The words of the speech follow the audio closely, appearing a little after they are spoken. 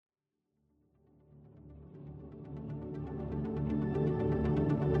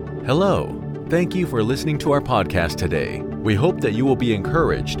Hello. Thank you for listening to our podcast today. We hope that you will be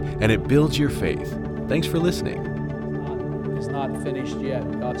encouraged and it builds your faith. Thanks for listening. It's not finished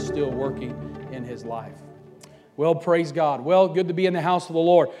yet. God's still working in his life. Well, praise God. Well, good to be in the house of the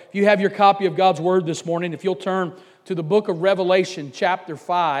Lord. If you have your copy of God's Word this morning, if you'll turn to the book of Revelation, chapter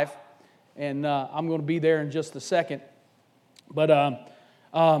 5, and I'm going to be there in just a second. But, a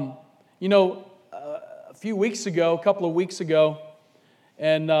couple of weeks ago,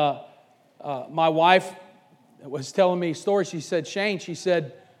 and my wife was telling me a story. She said, Shane,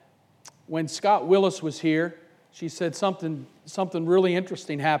 when Scott Willis was here, she said something really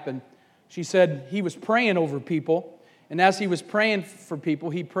interesting happened. She said he was praying over people, and as he was praying for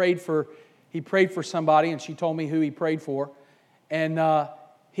people, he prayed for somebody, and she told me who he prayed for. And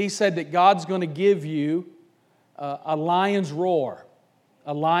he said that God's going to give you a lion's roar,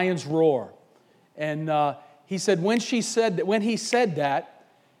 And he said when he said that,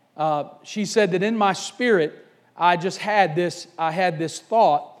 she said that in my spirit, I had this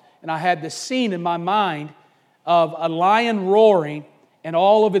thought, and I had this scene in my mind of a lion roaring and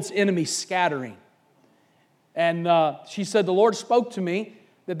all of its enemies scattering. And she said the Lord spoke to me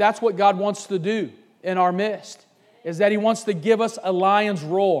that that's what God wants to do in our midst, is that He wants to give us a lion's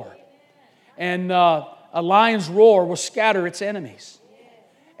roar. And a lion's roar will scatter its enemies.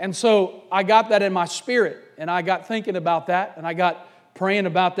 And so I got that in my spirit, and I got thinking about that, and I got praying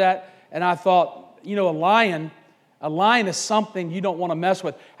about that, and I thought, a lion is something you don't want to mess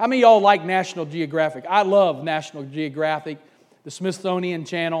with. How many of y'all like National Geographic? I love National Geographic, the Smithsonian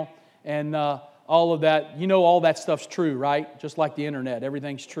Channel, and all of that. All that stuff's true, right? Just like the internet,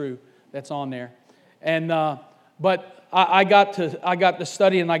 everything's true that's on there. And but I got to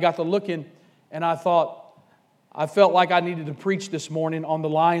studying, and I got to looking, and I felt like I needed to preach this morning on the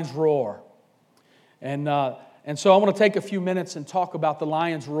lion's roar. And so I want to take a few minutes and talk about the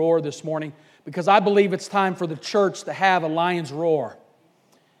lion's roar this morning, because I believe it's time for the church to have a lion's roar.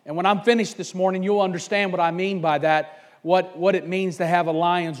 And when I'm finished this morning, you'll understand what I mean by that, what it means to have a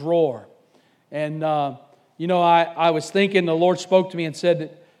lion's roar. And, I was thinking, the Lord spoke to me and said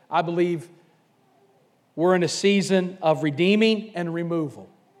that I believe we're in a season of redeeming and removal.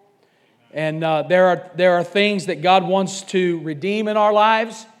 And there are things that God wants to redeem in our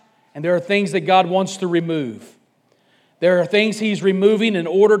lives, and there are things that God wants to remove. There are things He's removing in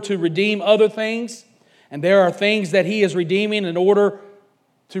order to redeem other things, and there are things that He is redeeming in order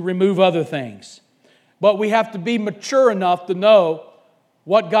to remove other things. But we have to be mature enough to know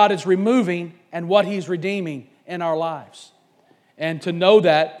what God is removing and what He's redeeming in our lives. And to know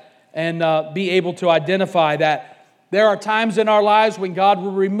that and be able to identify that. There are times in our lives when God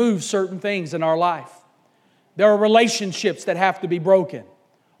will remove certain things in our life. There are relationships that have to be broken,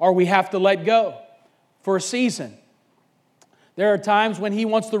 or we have to let go for a season. There are times when He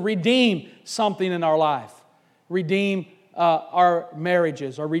wants to redeem something in our life. Redeem our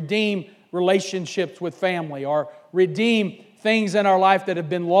marriages, or redeem relationships with family, or redeem things in our life that have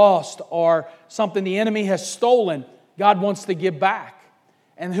been lost, or something the enemy has stolen. God wants to give back,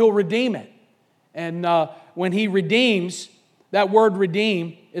 and He'll redeem it. And when He redeems, that word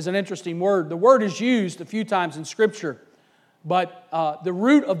redeem is an interesting word. The word is used a few times in Scripture, but the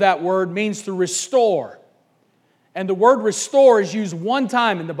root of that word means to restore. And the word restore is used one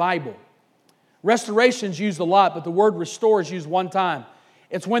time in the Bible. Restoration is used a lot, but the word restore is used one time.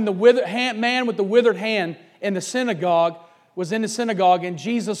 It's when the man with the withered hand in the synagogue was in the synagogue, and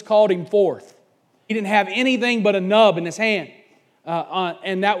Jesus called him forth. He didn't have anything but a nub in his hand.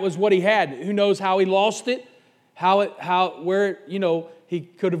 And that was what he had. Who knows how he lost it? He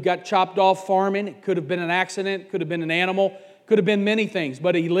could have got chopped off farming. It could have been an accident. It could have been an animal. It could have been many things,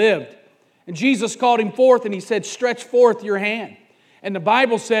 but he lived. And Jesus called him forth, and He said, stretch forth your hand. And the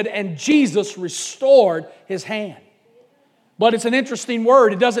Bible said, and Jesus restored his hand. But it's an interesting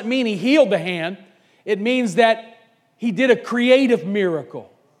word. It doesn't mean He healed the hand. It means that He did a creative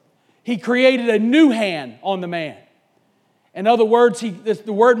miracle. He created a new hand on the man. In other words,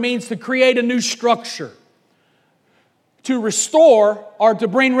 the word means to create a new structure. To restore or to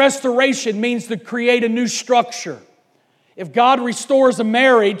bring restoration means to create a new structure. If God restores a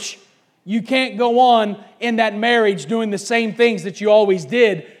marriage, you can't go on in that marriage doing the same things that you always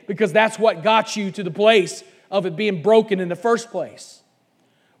did, because that's what got you to the place of it being broken in the first place.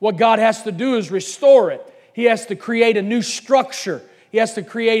 What God has to do is restore it. He has to create a new structure. He has to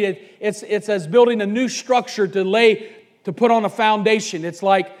create it. It's as building a new structure to put on a foundation. It's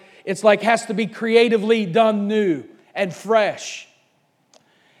like has to be creatively done new and fresh.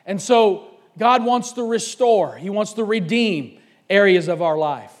 And so God wants to restore. He wants to redeem areas of our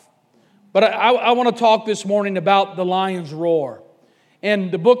life. But I want to talk this morning about the lion's roar.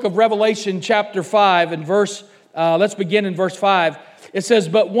 in the book of Revelation chapter 5 and let's begin in verse 5. It says,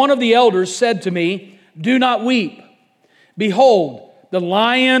 "But one of the elders said to me, 'Do not weep. Behold, the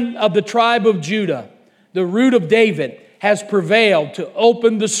Lion of the tribe of Judah, the Root of David, has prevailed to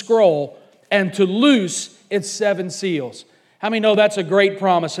open the scroll and to loose its 7 seals.'" How many know that's a great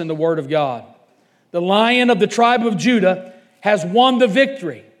promise in the Word of God? The Lion of the tribe of Judah has won the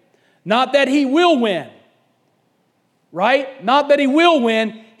victory. Not that He will win, right? Not that He will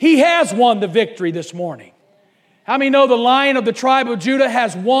win. He has won the victory this morning. How many know the Lion of the tribe of Judah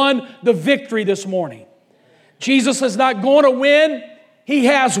has won the victory this morning? Jesus is not going to win. He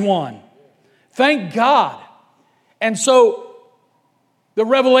has won. Thank God. And so the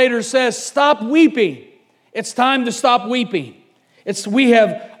Revelator says, stop weeping. It's time to stop weeping. We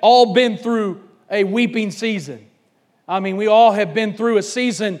have all been through a weeping season. I mean, we all have been through a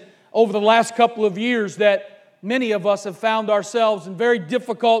season over the last couple of years that many of us have found ourselves in very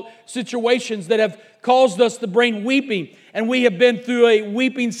difficult situations that have caused us to bring weeping. And we have been through a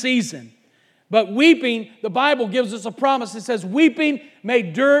weeping season. But weeping, the Bible gives us a promise. It says, weeping may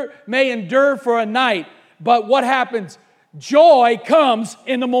endure for a night. But what happens? Joy comes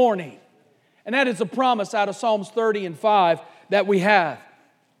in the morning. And that is a promise out of Psalms 30 and 5 that we have.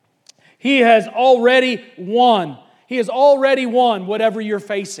 He has already won. He has already won whatever you're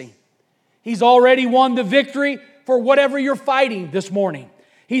facing. He's already won the victory for whatever you're fighting this morning.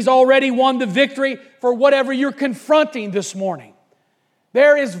 He's already won the victory for whatever you're confronting this morning.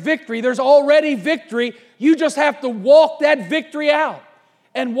 There is victory. There's already victory. You just have to walk that victory out.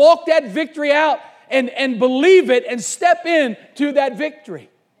 And walk that victory out and believe it and step into that victory.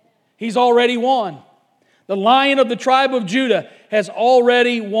 He's already won. The Lion of the tribe of Judah has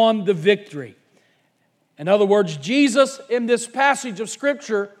already won the victory. In other words, Jesus in this passage of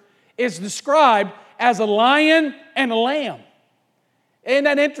Scripture is described as a lion and a lamb. Isn't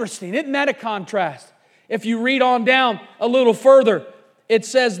that interesting? Isn't that a contrast? If you read on down a little further, it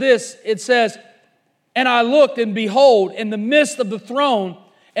says this. It says, "And I looked, and behold, in the midst of the throne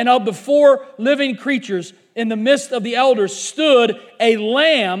and of the 4 living creatures, in the midst of the elders, stood a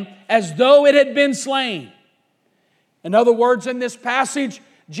lamb as though it had been slain." In other words, in this passage,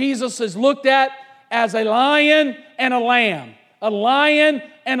 Jesus is looked at as a lion and a lamb. A lion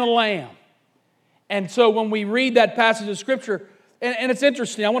and a lamb. And so when we read that passage of Scripture, and it's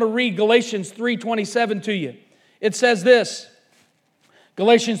interesting, I want to read Galatians 3:27 to you. It says this.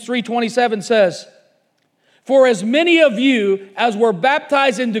 Galatians 3:27 says, "For as many of you as were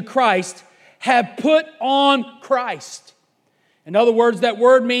baptized into Christ have put on Christ." In other words, that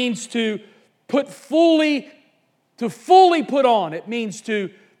word means to fully put on. It means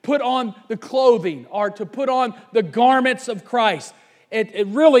to put on the clothing or to put on the garments of Christ. It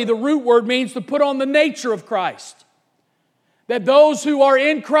really, the root word means to put on the nature of Christ. That those who are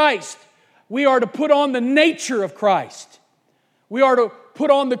in Christ, we are to put on the nature of Christ. We are to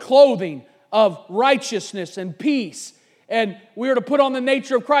put on the clothing of righteousness and peace. And we are to put on the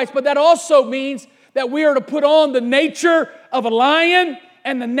nature of Christ. But that also means that we are to put on the nature of a lion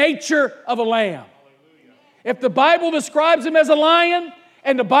and the nature of a lamb. If the Bible describes Him as a lion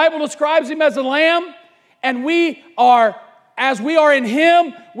and the Bible describes Him as a lamb, and as we are in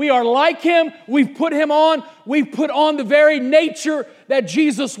Him, we are like Him, we've put Him on, we've put on the very nature that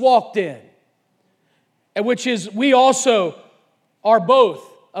Jesus walked in. And which is, we also are both,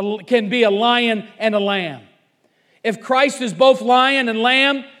 can be a lion and a lamb. If Christ is both lion and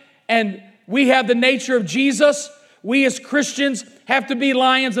lamb, and we have the nature of Jesus, we as Christians have to be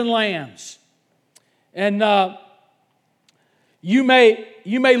lions and lambs. And you may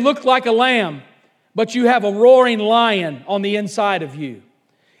look like a lamb, but you have a roaring lion on the inside of you.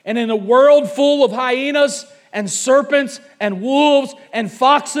 And in a world full of hyenas and serpents and wolves and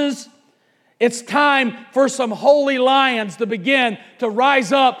foxes, it's time for some holy lions to begin to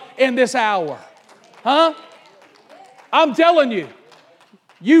rise up in this hour. Huh? I'm telling you,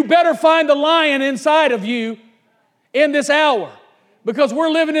 you better find the lion inside of you in this hour. Because we're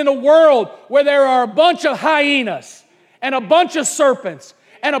living in a world where there are a bunch of hyenas and a bunch of serpents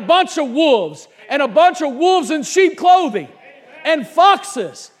and a bunch of wolves and a bunch of wolves in sheep clothing and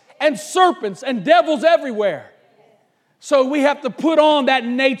foxes and serpents and devils everywhere. So we have to put on that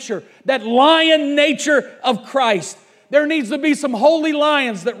nature, that lion nature of Christ. There needs to be some holy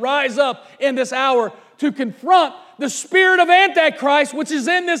lions that rise up in this hour to confront the spirit of Antichrist which is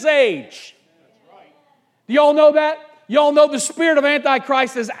in this age. Do y'all know that? Y'all know the spirit of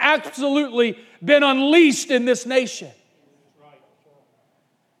Antichrist has absolutely been unleashed in this nation.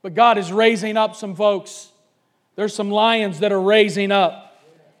 But God is raising up some folks. There's some lions that are raising up.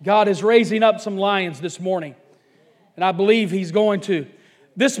 God is raising up some lions this morning. And I believe He's going to.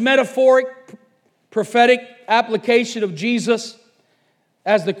 This metaphoric, prophetic application of Jesus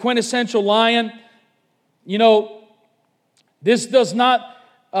as the quintessential lion, this does not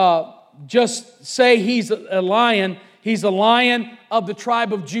just say He's a lion. He's a lion of the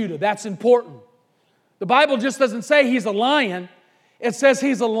tribe of Judah. That's important. The Bible just doesn't say He's a lion. It says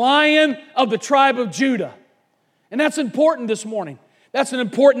He's a lion of the tribe of Judah. And that's important this morning. That's an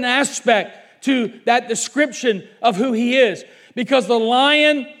important aspect to that description of who He is. Because the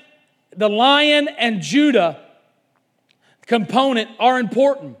lion and Judah component are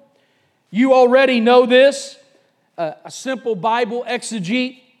important. You already know this. A simple Bible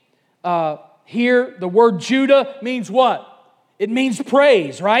exegete. Here, the word Judah means what? It means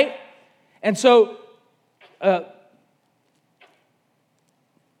praise, right? And so,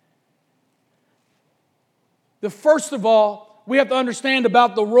 first of all, we have to understand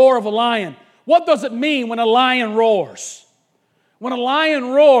about the roar of a lion. What does it mean when a lion roars? When a lion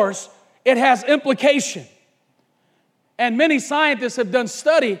roars, it has implication. And many scientists have done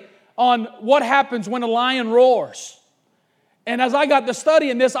study on what happens when a lion roars. And as I got to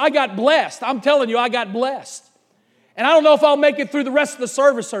studying this, I got blessed. I'm telling you, I got blessed. And I don't know if I'll make it through the rest of the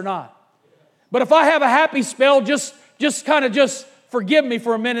service or not. But if I have a happy spell, just forgive me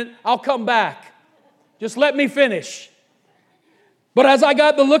for a minute. I'll come back. Just let me finish. But as I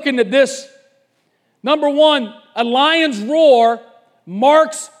got to looking at this, number one, a lion's roar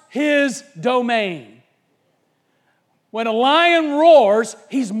marks his domain. When a lion roars,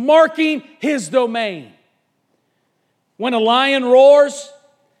 he's marking his domain. When a lion roars,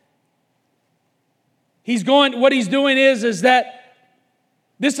 what he's doing is that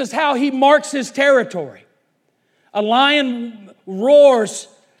this is how he marks his territory. A lion roars.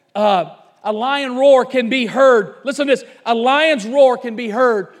 A lion roar can be heard. Listen to this. A lion's roar can be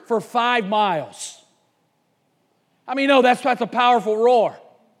heard for 5 miles. I mean, that's a powerful roar.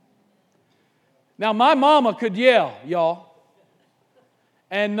 Now, my mama could yell, y'all.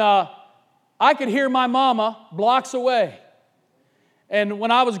 And I could hear my mama blocks away. And when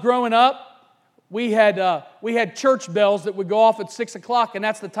I was growing up, we had church bells that would go off at 6 o'clock, and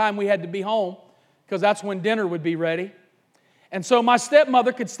that's the time we had to be home, because that's when dinner would be ready. And so my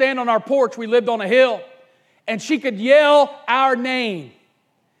stepmother could stand on our porch. We lived on a hill. And she could yell our name.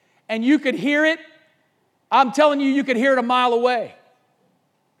 And you could hear it. I'm telling you, you could hear it a mile away.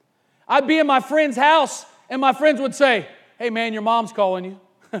 I'd be in my friend's house, and my friends would say, "Hey, man, your mom's calling you."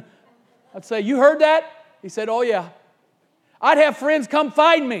 I'd say, "You heard that?" He said, "Oh, yeah." I'd have friends come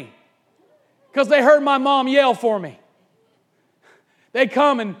find me because they heard my mom yell for me. They'd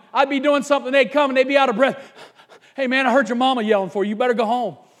come, and I'd be doing something. They'd come, and they'd be out of breath. "Hey, man, I heard your mama yelling for you. You better go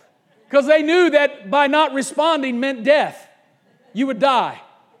home." Because they knew that by not responding meant death. You would die.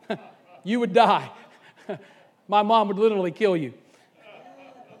 You would die. My mom would literally kill you.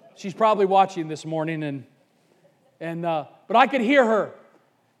 She's probably watching this morning, but I could hear her.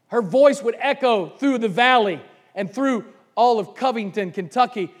 Her voice would echo through the valley and through all of Covington,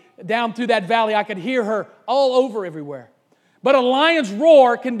 Kentucky, down through that valley. I could hear her all over everywhere. But a lion's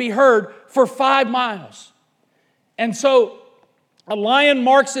roar can be heard for 5 miles. And so a lion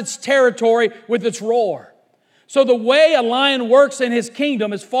marks its territory with its roar. So the way a lion works in his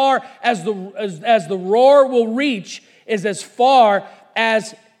kingdom, as far as the roar will reach, is as far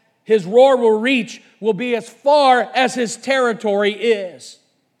as his roar will reach, will be as far as his territory is.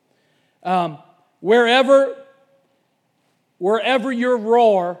 Wherever your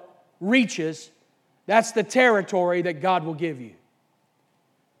roar reaches, that's the territory that God will give you.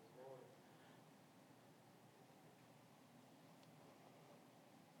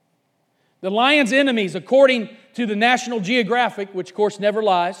 The lion's enemies, according to the National Geographic, which of course never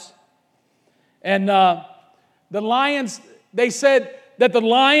lies, and the lions, they said that the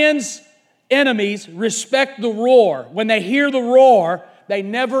lion's enemies respect the roar. When they hear the roar, they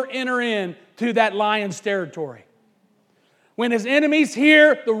never enter into that lion's territory. When his enemies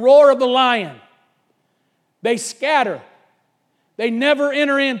hear the roar of the lion, they scatter. They never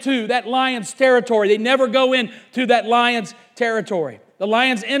enter into that lion's territory. They never go into that lion's territory. The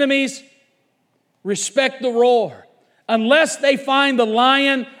lion's enemies respect the roar unless they find the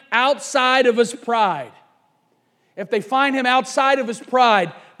lion outside of his pride. If they find him outside of his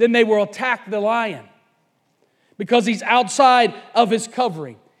pride, then they will attack the lion because he's outside of his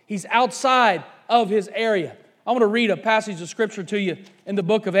covering. He's outside of his area. I want to read a passage of Scripture to you in the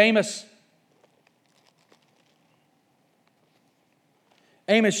book of Amos.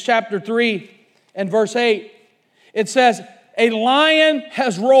 Amos chapter 3 and verse 8. It says, "A lion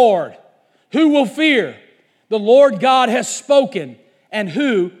has roared. Who will fear? The Lord God has spoken, and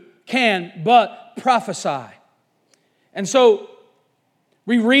who can but prophesy?" And so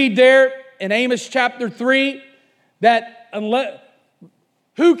we read there in Amos chapter 3 that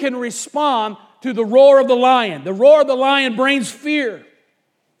who can respond to the roar of the lion? The roar of the lion brings fear.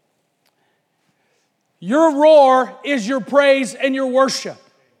 Your roar is your praise and your worship.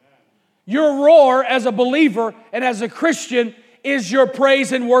 Your roar as a believer and as a Christian is your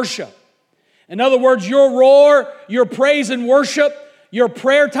praise and worship. In other words, your roar, your praise and worship, your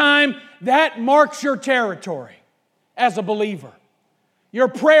prayer time, that marks your territory as a believer. Your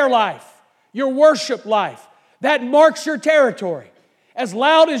prayer life, your worship life, that marks your territory. As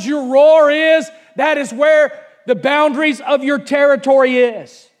loud as your roar is, that is where the boundaries of your territory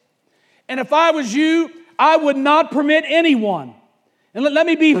is. And if I was you, I would not permit anyone. And let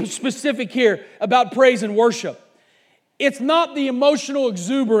me be specific here about praise and worship. It's not the emotional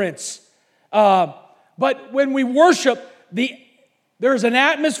exuberance, but when we worship, there's an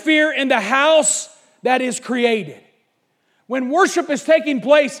atmosphere in the house that is created. When worship is taking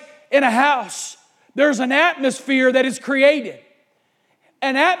place in a house, there's an atmosphere that is created.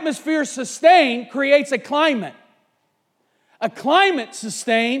 An atmosphere sustained creates a climate. A climate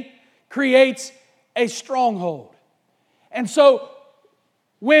sustained creates a stronghold. And so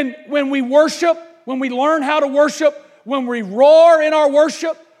when we worship, when we learn how to worship, when we roar in our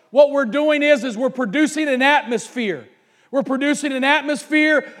worship, what we're doing is we're producing an atmosphere. We're producing an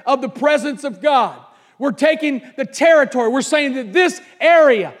atmosphere of the presence of God. We're taking the territory. We're saying that this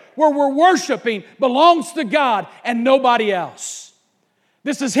area where we're worshiping belongs to God and nobody else.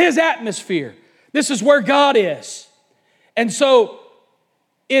 This is His atmosphere. This is where God is. And so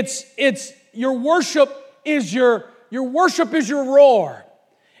it's your worship is your roar.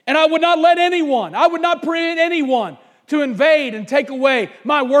 And I would not let anyone, I would not permit anyone to invade and take away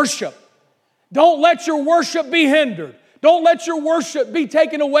my worship. Don't let your worship be hindered. Don't let your worship be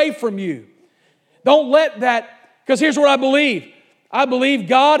taken away from you. Don't let that, because here's what I believe. I believe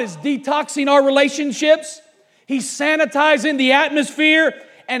God is detoxing our relationships. He's sanitizing the atmosphere,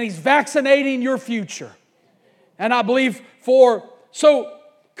 and He's vaccinating your future. And I believe so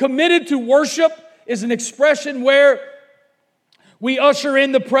committed to worship is an expression where we usher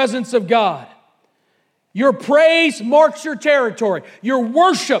in the presence of God. Your praise marks your territory. Your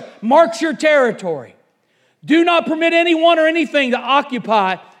worship marks your territory. Do not permit anyone or anything to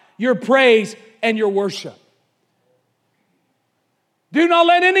occupy your praise and your worship. Do not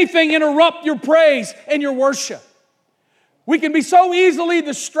let anything interrupt your praise and your worship. We can be so easily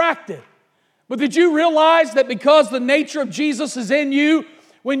distracted. But did you realize that because the nature of Jesus is in you,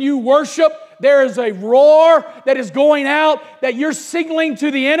 when you worship, there is a roar that is going out, that you're signaling to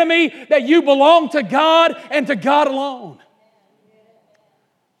the enemy that you belong to God and to God alone.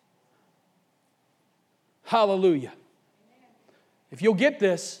 Hallelujah. If you'll get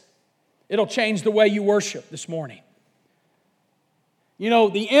this, it'll change the way you worship this morning. You know,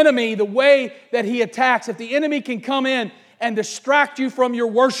 the enemy, the way that he attacks, if the enemy can come in and distract you from your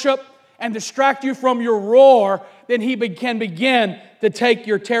worship and distract you from your roar, then he can begin to take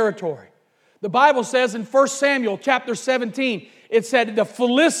your territory. The Bible says in 1 Samuel chapter 17, it said the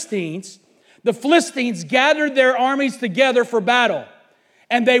Philistines gathered their armies together for battle.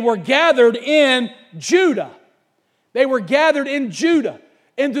 And they were gathered in Judah. They were gathered in Judah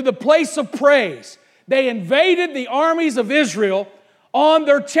into the place of praise. They invaded the armies of Israel on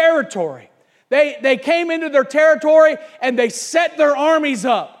their territory. They came into their territory and they set their armies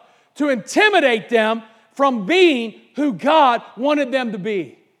up to intimidate them from being who God wanted them to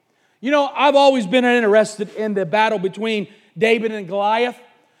be. You know, I've always been interested in the battle between David and Goliath,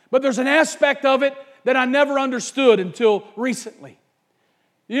 but there's an aspect of it that I never understood until recently.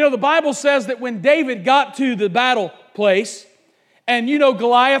 You know, the Bible says that when David got to the battle place, and you know,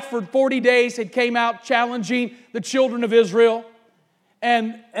 Goliath for 40 days had came out challenging the children of Israel,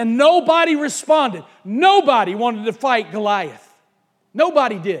 and nobody responded. Nobody wanted to fight Goliath.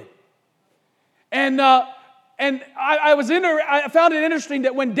 Nobody did. And I found it interesting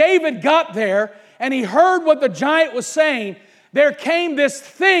that when David got there and he heard what the giant was saying, there came this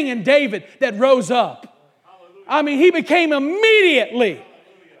thing in David that rose up. I mean, he became immediately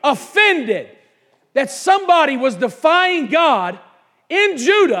offended that somebody was defying God in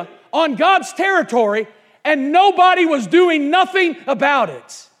Judah on God's territory and nobody was doing nothing about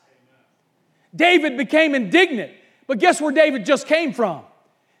it. David became indignant. But guess where David just came from?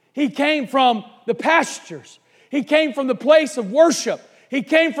 He came from the pastures. He came from the place of worship. He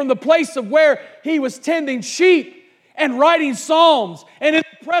came from the place of where he was tending sheep and writing psalms and in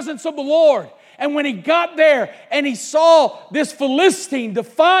the presence of the Lord. And when he got there and he saw this Philistine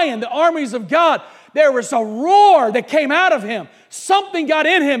defying the armies of God, there was a roar that came out of him. Something got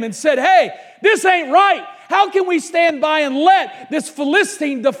in him and said, hey, this ain't right. How can we stand by and let this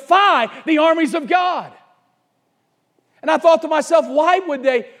Philistine defy the armies of God? And I thought to myself, why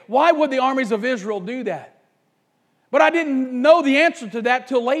would the armies of Israel do that? But I didn't know the answer to that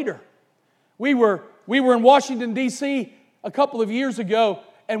till later. We were in Washington, D.C. a couple of years ago,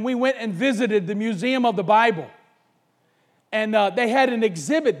 and we went and visited the Museum of the Bible. And they had an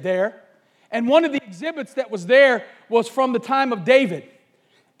exhibit there. And one of the exhibits that was there was from the time of David.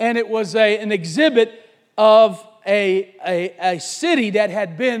 And it was an exhibit of a city that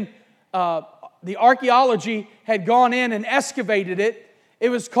had been, the archaeology had gone in and excavated it. It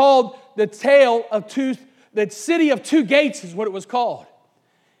was called the City of Two Gates is what it was called.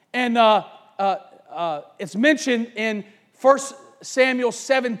 And it's mentioned in 1 Samuel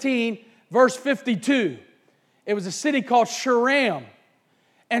 17, verse 52. It was a city called Sharam.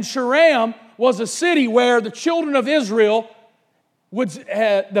 And Sharam was a city where the children of Israel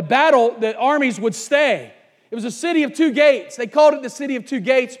the armies would stay. It was a city of two gates. They called it the City of Two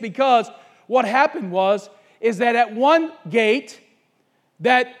Gates because what happened is that at one gate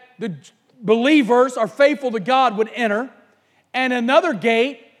that the believers or faithful to God would enter, and another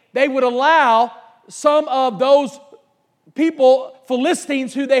gate they would allow some of those people,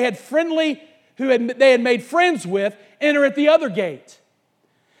 Philistines, who they had made friends with, enter at the other gate.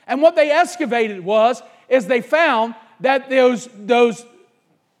 And what they excavated is they found that those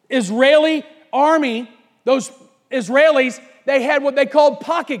Israeli army, those Israelis, they had what they called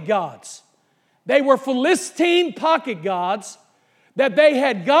pocket gods. They were Philistine pocket gods that they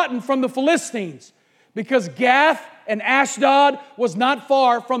had gotten from the Philistines because Gath and Ashdod was not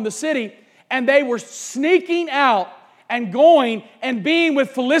far from the city, and they were sneaking out and going and being with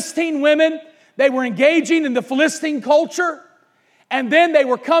Philistine women. They were engaging in the Philistine culture, and then they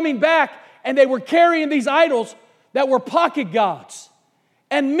were coming back and they were carrying these idols that were pocket gods.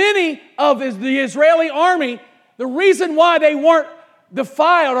 And many of the Israeli army, the reason why they weren't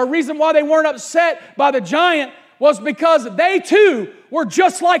defiled or reason why they weren't upset by the giant was because they too were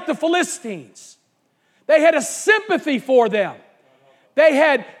just like the Philistines. They had a sympathy for them. They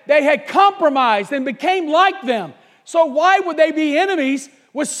had compromised and became like them. So why would they be enemies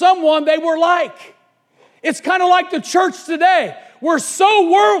with someone they were like? It's kind of like the church today. We're so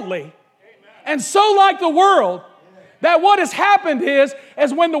worldly and so like the world that what has happened is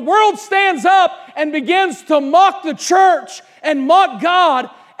when the world stands up and begins to mock the church and mock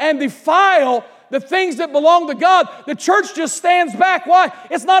God and defile the things that belong to God, the church just stands back. Why?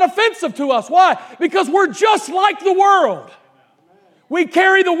 It's not offensive to us. Why? Because we're just like the world. We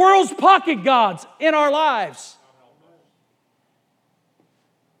carry the world's pocket gods in our lives.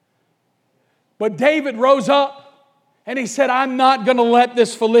 But David rose up and he said, I'm not going to let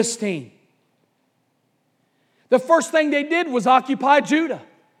this Philistine. The first thing they did was occupy Judah,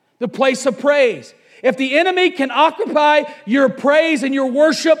 the place of praise. If the enemy can occupy your praise and your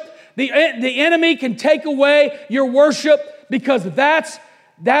worship, the enemy can take away your worship because that's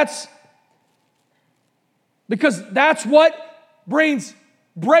what brings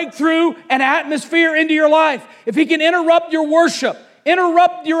breakthrough and atmosphere into your life. If he can interrupt your worship,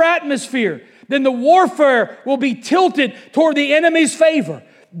 interrupt your atmosphere, then the warfare will be tilted toward the enemy's favor.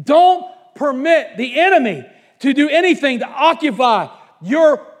 Don't permit the enemy to do anything to occupy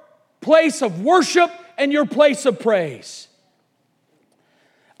your place of worship and your place of praise.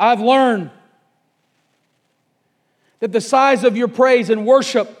 I've learned that the size of your praise and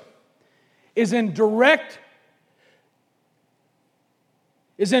worship is in direct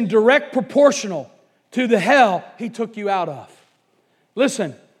proportional to the hell he took you out of.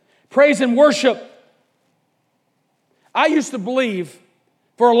 Listen, praise and worship. I used to believe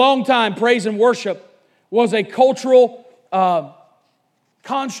for a long time praise and worship was a cultural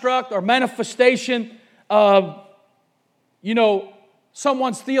construct or manifestation of,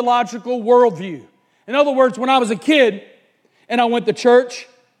 someone's theological worldview. In other words, when I was a kid and I went to church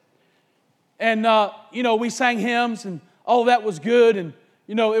and, we sang hymns and all that was good and,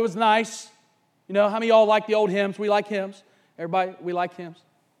 it was nice. How many of y'all like the old hymns? We like hymns. Everybody, we like hymns.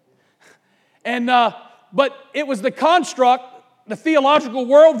 And, but it was the construct, the theological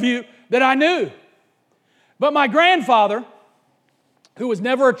worldview that I knew. But my grandfather, who was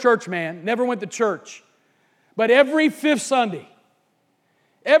never a church man, never went to church, but every fifth Sunday,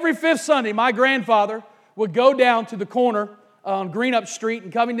 my grandfather would go down to the corner on Greenup Street in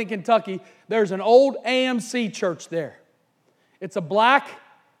Covington, Kentucky. There's an old AMC church there. It's a black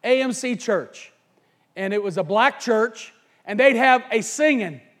AMC church. And it was a black church, and they'd have a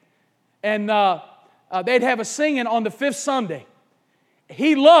singing. And they'd have a singing on the fifth Sunday.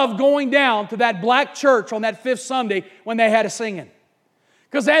 He loved going down to that black church on that fifth Sunday when they had a singing.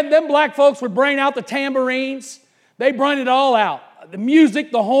 Because them black folks would bring out the tambourines. They bring it all out. The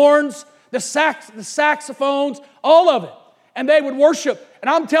music, the horns, the saxophones, all of it. And they would worship. And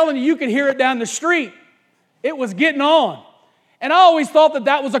I'm telling you, you could hear it down the street. It was getting on. And I always thought that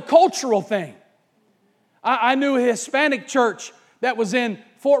that was a cultural thing. I knew a Hispanic church that was in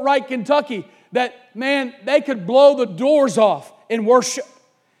Fort Wright, Kentucky, that, man, they could blow the doors off in worship.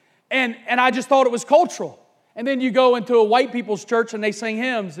 And I just thought it was cultural. And then you go into a white people's church and they sing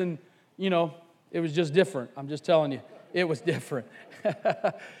hymns and, it was just different. I'm just telling you, it was different.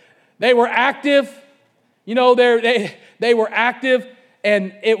 They were active. They were active,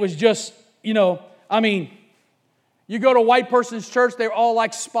 and it was just, you go to a white person's church, they're all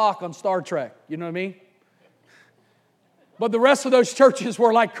like Spock on Star Trek. You know what I mean? But the rest of those churches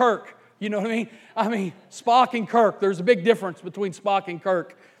were like Kirk. You know what I mean? Spock and Kirk. There's a big difference between Spock and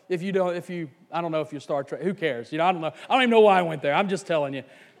Kirk. I don't know if you're Star Trek. Who cares? I don't know. I don't even know why I went there. I'm just telling you.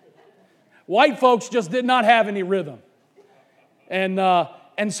 White folks just did not have any rhythm. And I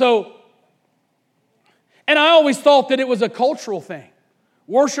always thought that it was a cultural thing.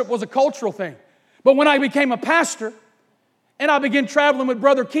 Worship was a cultural thing. But when I became a pastor and I began traveling with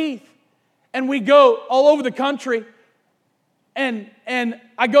Brother Keith, and we go all over the country, and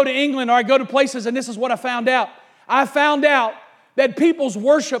I go to England or I go to places, and this is what I found out. I found out that people's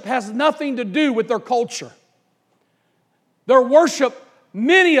worship has nothing to do with their culture. Their worship,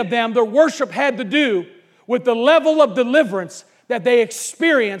 many of them, their worship had to do with the level of deliverance that they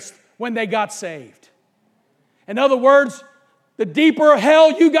experienced when they got saved. In other words, the deeper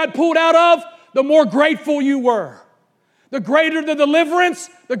hell you got pulled out of, the more grateful you were. The greater the deliverance,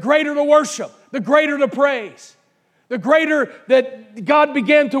 the greater the worship, the greater the praise. The greater that God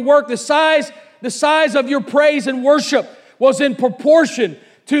began to work, the size of your praise and worship was in proportion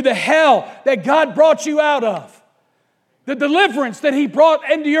to the hell that God brought you out of. The deliverance that He brought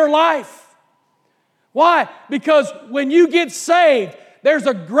into your life. Why? Because when you get saved, there's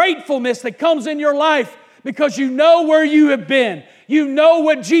a gratefulness that comes in your life because you know where you have been. You know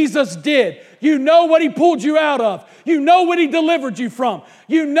what Jesus did. You know what He pulled you out of. You know what He delivered you from.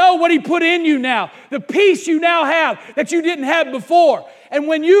 You know what He put in you now. The peace you now have that you didn't have before. And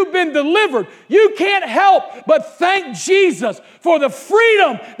when you've been delivered, you can't help but thank Jesus for the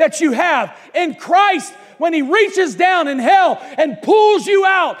freedom that you have in Christ when He reaches down in hell and pulls you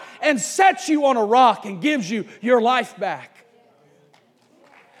out and sets you on a rock and gives you your life back.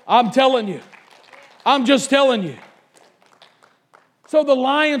 I'm telling you. I'm just telling you. So the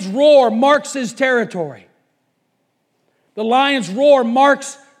lion's roar marks his territory. The lion's roar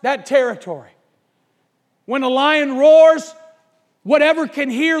marks that territory. When a lion roars, whatever can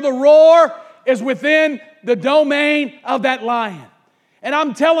hear the roar is within the domain of that lion. And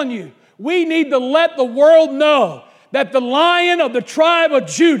I'm telling you, we need to let the world know that the Lion of the tribe of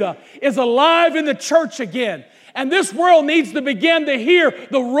Judah is alive in the church again. And this world needs to begin to hear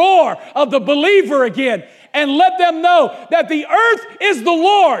the roar of the believer again and let them know that the earth is the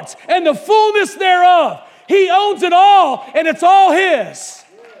Lord's and the fullness thereof. He owns it all and it's all His.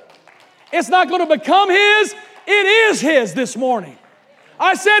 It's not going to become His. It is His this morning.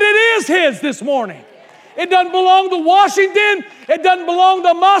 I said it is His this morning. It doesn't belong to Washington. It doesn't belong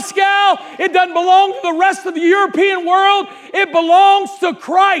to Moscow. It doesn't belong to the rest of the European world. It belongs to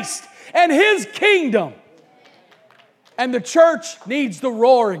Christ and His kingdom. And the church needs to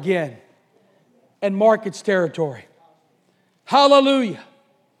roar again and mark its territory. Hallelujah.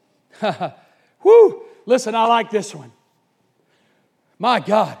 Whew. Listen, I like this one. My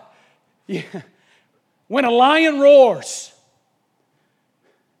God. Yeah. When a lion roars.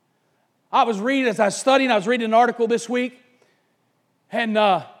 I was reading an article this week. And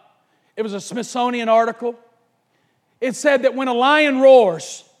it was a Smithsonian article. It said that when a lion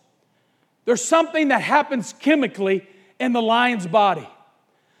roars, there's something that happens chemically in the lion's body.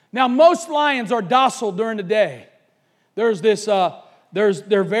 Now, most lions are docile during the day. They're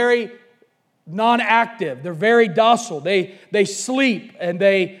very non-active. They're very docile. They sleep and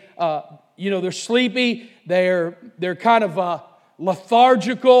they're sleepy. They're kind of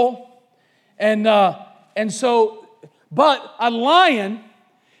lethargical, and so. But a lion,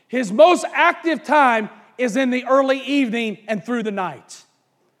 his most active time is in the early evening and through the night.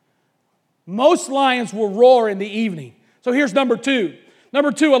 Most lions will roar in the evening. So here's number two.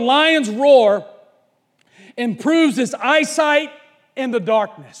 Number two, a lion's roar improves his eyesight in the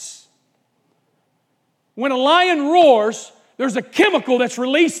darkness. When a lion roars, there's a chemical that's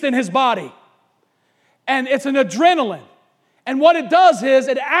released in his body. And it's an adrenaline. And what it does is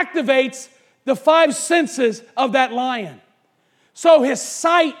it activates the 5 senses of that lion. So his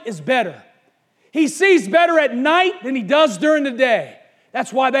sight is better. He sees better at night than he does during the day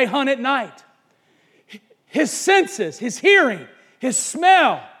That's why they hunt at night. His senses, his hearing, his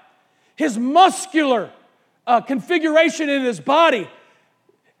smell, his muscular configuration in his body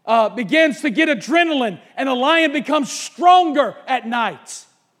begins to get adrenaline, and a lion becomes stronger at night.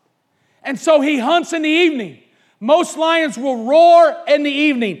 And so he hunts in the evening. Most lions will roar in the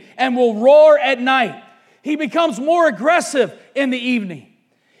evening and will roar at night. He becomes more aggressive in the evening.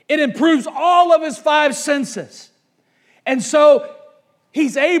 It improves all of his 5 senses. And so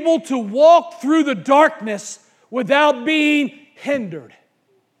he's able to walk through the darkness without being hindered.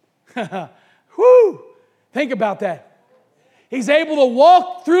 Whew! Think about that. He's able to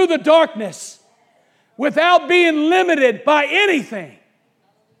walk through the darkness without being limited by anything.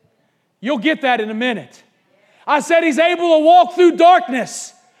 You'll get that in a minute. I said he's able to walk through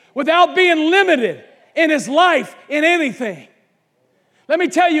darkness without being limited in his life in anything. Let me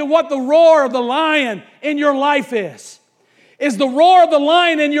tell you what the roar of the lion in your life is. The roar of the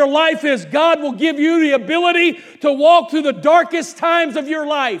lion in your life is God will give you the ability to walk through the darkest times of your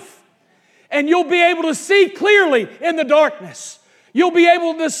life. And you'll be able to see clearly in the darkness. You'll be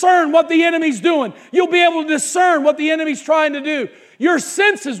able to discern what the enemy's doing. You'll be able to discern what the enemy's trying to do. Your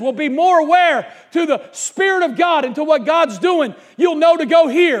senses will be more aware to the Spirit of God and to what God's doing. You'll know to go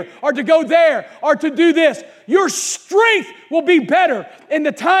here or to go there or to do this. Your strength will be better in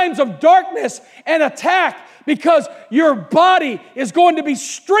the times of darkness and attack because your body is going to be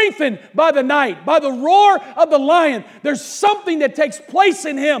strengthened by the night, by the roar of the lion. There's something that takes place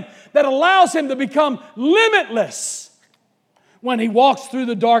in him that allows him to become limitless when he walks through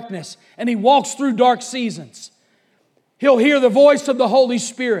the darkness and he walks through dark seasons. He'll hear the voice of the Holy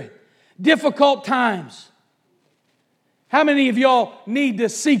Spirit. Difficult times. How many of y'all need to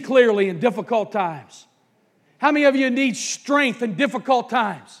see clearly in difficult times? How many of you need strength in difficult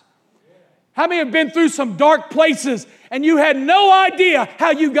times? How many have been through some dark places and you had no idea how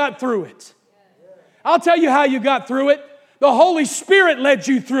you got through it? I'll tell you how you got through it. The Holy Spirit led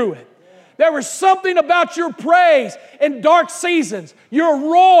you through it. There was something about your praise in dark seasons,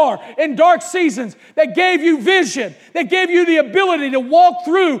 your roar in dark seasons that gave you vision, that gave you the ability to walk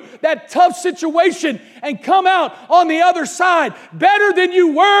through that tough situation and come out on the other side better than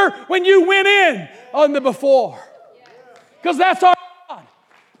you were when you went in on the before. Because that's our God.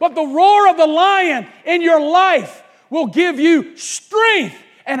 But the roar of the lion in your life will give you strength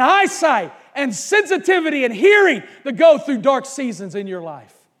and eyesight and sensitivity and hearing to go through dark seasons in your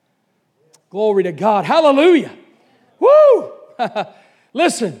life. Glory to God. Hallelujah. Woo!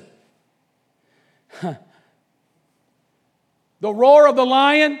 Listen. The roar of the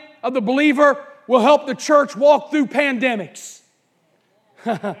lion of the believer will help the church walk through pandemics.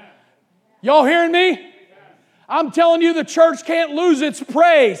 Y'all hearing me? I'm telling you, the church can't lose its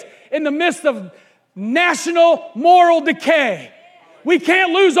praise in the midst of national moral decay. We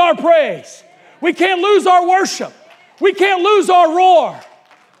can't lose our praise. We can't lose our worship. We can't lose our roar.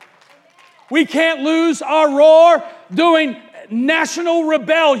 We can't lose our roar during national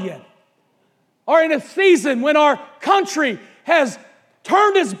rebellion or in a season when our country has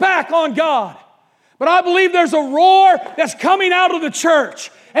turned its back on God. But I believe there's a roar that's coming out of the church.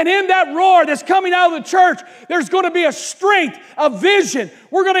 And in that roar that's coming out of the church, there's going to be a strength, a vision.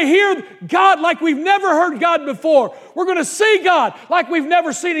 We're going to hear God like we've never heard God before. We're going to see God like we've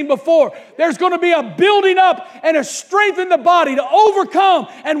never seen Him before. There's going to be a building up and a strength in the body to overcome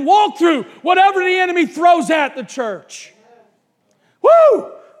and walk through whatever the enemy throws at the church.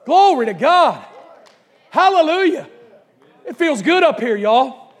 Woo! Glory to God. Hallelujah. It feels good up here,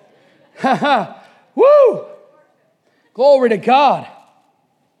 y'all. Woo! Glory to God.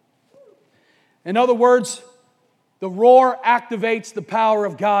 In other words, the roar activates the power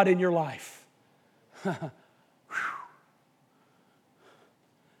of God in your life.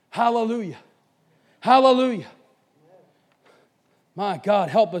 Hallelujah. Hallelujah. My God,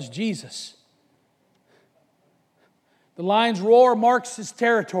 help us, Jesus. The lion's roar marks his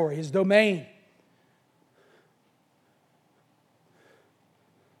territory, his domain.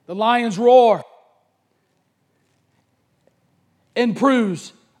 The lion's roar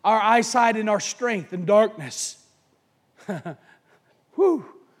improves our eyesight and our strength in darkness. Whew.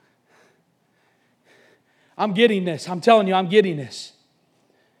 I'm getting this. I'm telling you, I'm getting this.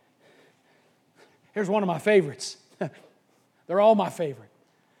 Here's one of my favorites. They're all my favorite.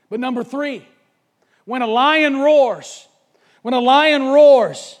 But number 3, when a lion roars, when a lion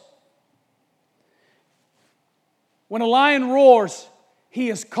roars, he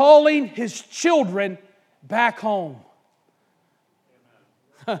is calling his children back home.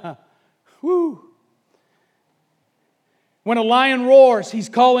 Woo. When a lion roars, he's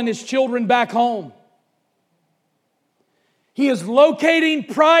calling his children back home. He is locating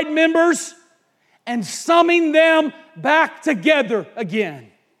pride members and summing them back together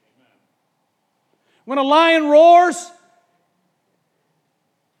again. When a lion roars,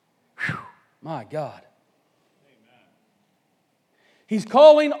 my God. He's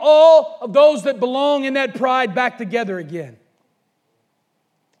calling all of those that belong in that pride back together again.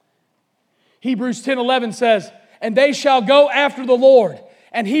 Hebrews 10:11 says, "And they shall go after the Lord,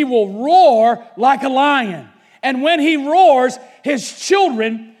 and He will roar like a lion. And when He roars, His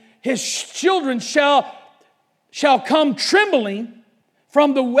children shall come trembling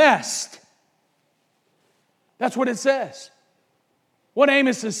from the west." That's what it says. What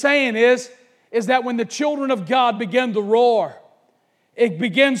Amos is saying is that when the children of God begin to roar, it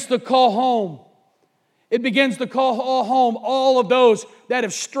begins to call home. It begins to call home all of those that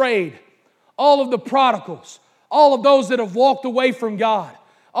have strayed, all of the prodigals, all of those that have walked away from God,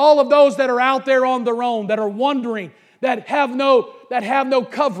 all of those that are out there on their own, that are wandering, that have no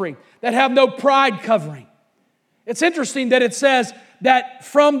covering, that have no pride covering. It's interesting that it says that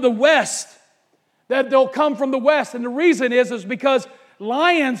from the west, that they'll come from the west. And the reason is because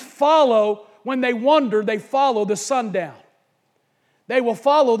lions follow, when they wander, they follow the sundown. They will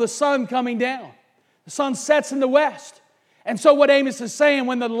follow the sun coming down. The sun sets in the west. And so what Amos is saying,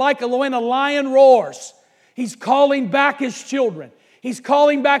 when a lion roars, he's calling back his children. He's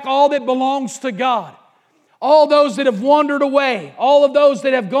calling back all that belongs to God. All those that have wandered away. All of those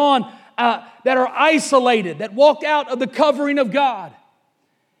that have gone, that are isolated, that walked out of the covering of God.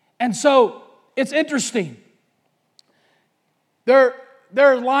 And so it's interesting. There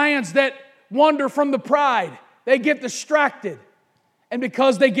are lions that wander from the pride. They get distracted. And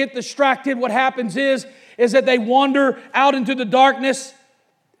because they get distracted, what happens is that they wander out into the darkness.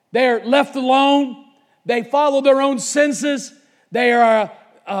 They're left alone. They follow their own senses. They're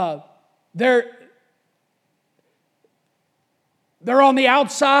on the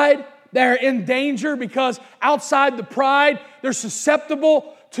outside. They're in danger because outside the pride, they're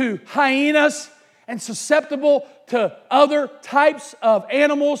susceptible to hyenas and susceptible to other types of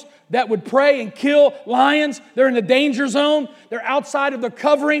animals that would prey and kill lions. They're in the danger zone. They're outside of their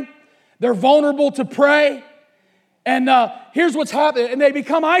covering. They're vulnerable to prey. And here's what's happening. And they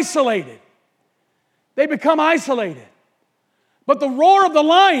become isolated. They become isolated. But the roar of the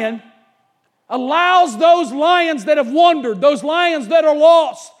lion allows those lions that have wandered, those lions that are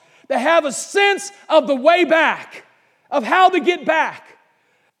lost, to have a sense of the way back, of how to get back.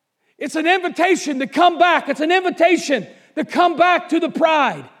 It's an invitation to come back. It's an invitation to come back to the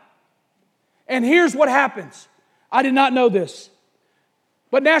pride. And here's what happens. I did not know this.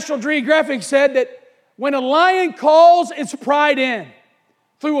 But National Geographic said that when a lion calls its pride in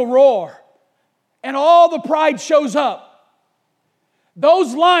through a roar, and all the pride shows up,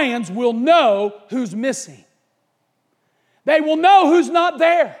 those lions will know who's missing. They will know who's not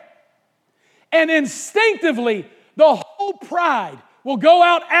there. And instinctively, the whole pride will go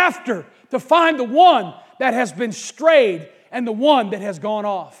out after to find the one that has been strayed and the one that has gone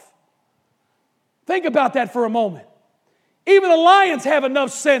off. Think about that for a moment. Even the lions have enough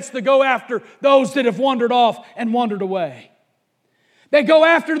sense to go after those that have wandered off and wandered away. They go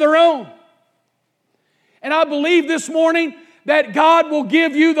after their own. And I believe this morning that God will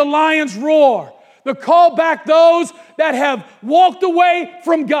give you the lion's roar, to call back those that have walked away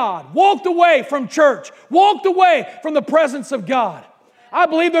from God, walked away from church, walked away from the presence of God. I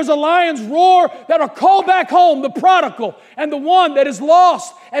believe there's a lion's roar that'll call back home the prodigal and the one that is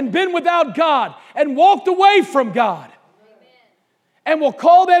lost and been without God and walked away from God. Amen. And will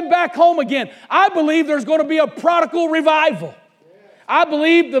call them back home again. I believe there's going to be a prodigal revival. I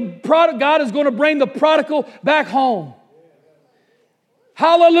believe God is going to bring the prodigal back home.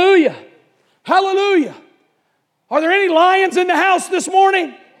 Hallelujah. Hallelujah. Are there any lions in the house this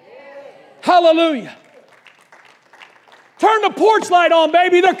morning? Hallelujah. Turn the porch light on,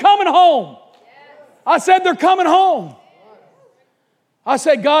 baby. They're coming home. I said they're coming home. I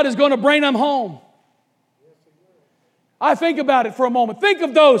said God is going to bring them home. I think about it for a moment. Think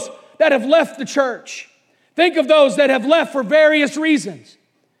of those that have left the church. Think of those that have left for various reasons.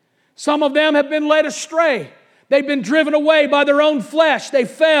 Some of them have been led astray. They've been driven away by their own flesh. They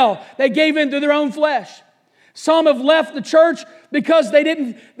fell. They gave in to their own flesh. Some have left the church because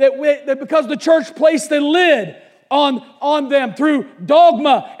because the church placed a lid on them through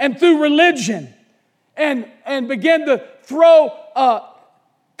dogma and through religion, and began to throw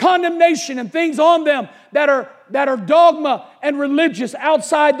condemnation and things on them that are dogma and religious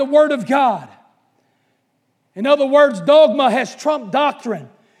outside the Word of God. In other words, dogma has trumped doctrine,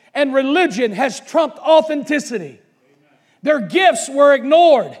 and religion has trumped authenticity. Their gifts were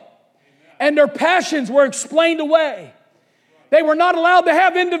ignored, and their passions were explained away. They were not allowed to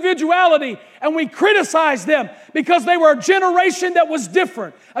have individuality, and we criticized them because they were a generation that was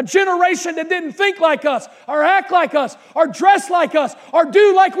different, a generation that didn't think like us, or act like us, or dress like us, or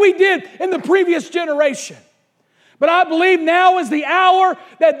do like we did in the previous generation. But I believe now is the hour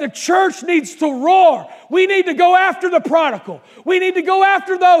that the church needs to roar. We need to go after the prodigal. We need to go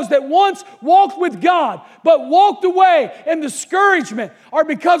after those that once walked with God, but walked away in discouragement or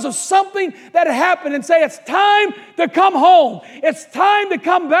because of something that had happened, and say, it's time to come home. It's time to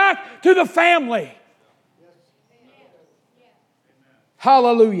come back to the family.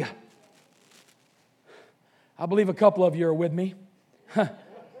 Hallelujah. I believe a couple of you are with me.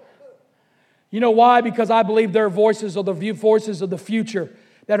 You know why? Because I believe there are voices of the voices of the future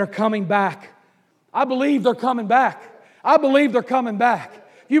that are coming back. I believe they're coming back. I believe they're coming back.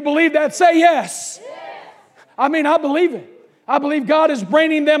 If you believe that, say yes. I believe it. I believe God is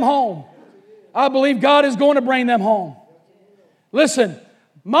bringing them home. I believe God is going to bring them home. Listen,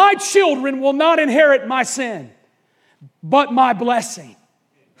 my children will not inherit my sin, but my blessing.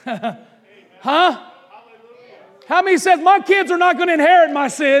 Huh? How many says my kids are not going to inherit my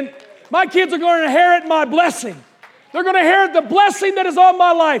sin? My kids are going to inherit my blessing. They're going to inherit the blessing that is on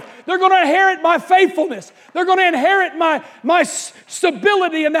my life. They're going to inherit my faithfulness. They're going to inherit my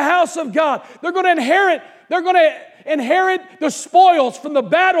stability in the house of God. They're going to inherit the spoils from the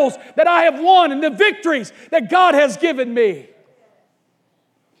battles that I have won and the victories that God has given me.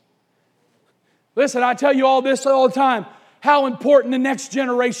 Listen, I tell you all this all the time, how important the next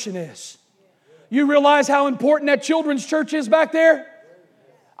generation is. You realize how important that children's church is back there?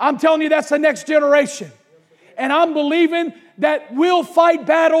 I'm telling you, that's the next generation. And I'm believing that we'll fight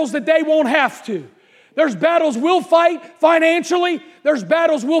battles that they won't have to. There's battles we'll fight financially. There's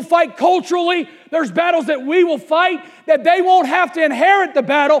battles we'll fight culturally. There's battles that we will fight that they won't have to inherit the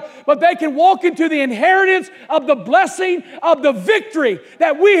battle, but they can walk into the inheritance of the blessing of the victory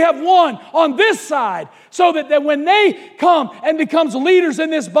that we have won on this side, so that when they come and becomes leaders in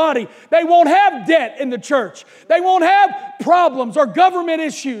this body, they won't have debt in the church. They won't have problems or government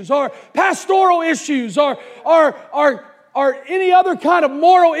issues or pastoral issues or any other kind of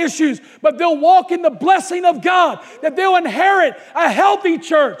moral issues, but they'll walk in the blessing of God, that they'll inherit a healthy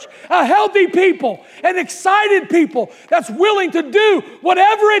church, a healthy people, an excited people that's willing to do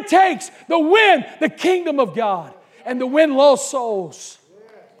whatever it takes to win the kingdom of God and to win lost souls.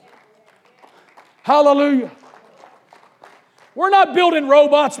 Hallelujah. We're not building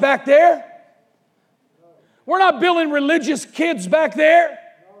robots back there. We're not building religious kids back there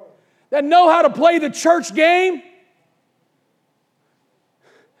that know how to play the church game.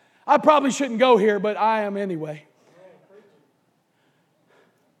 I probably shouldn't go here, but I am anyway.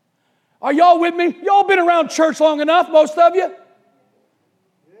 Are y'all with me? Y'all been around church long enough, most of you?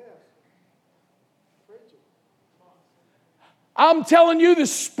 I'm telling you, the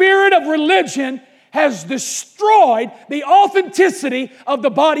spirit of religion has destroyed the authenticity of the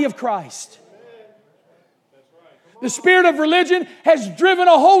body of Christ. The spirit of religion has driven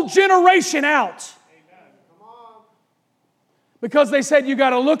a whole generation out. Because they said, you got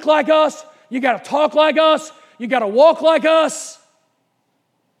to look like us, you got to talk like us, you got to walk like us.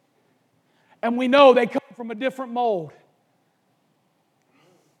 And we know they come from a different mold.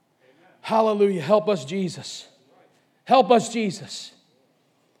 Hallelujah. Help us, Jesus. Help us, Jesus.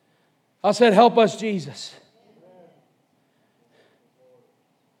 I said, help us, Jesus.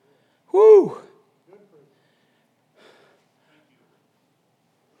 Whew.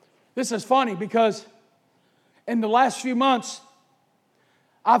 This is funny because in the last few months,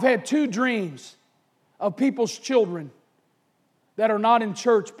 I've had 2 dreams of people's children that are not in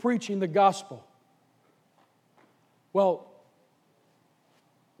church preaching the gospel. Well,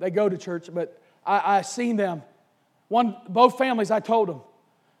 they go to church, but I seen them. Both families, I told them.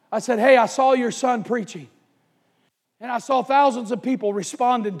 I said, hey, I saw your son preaching. And I saw thousands of people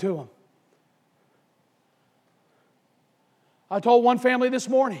responding to him. I told one family this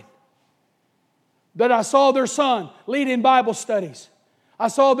morning that I saw their son leading Bible studies. I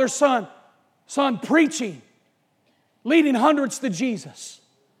saw their son preaching, leading hundreds to Jesus.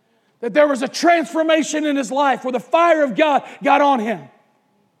 That there was a transformation in his life where the fire of God got on him.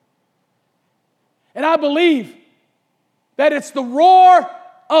 And I believe that it's the roar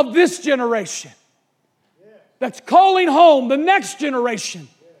of this generation that's calling home the next generation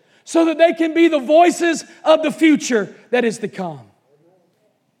so that they can be the voices of the future that is to come.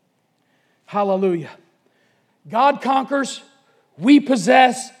 Hallelujah. God conquers, we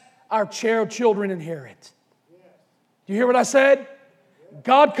possess, our children inherit. Do you hear what I said?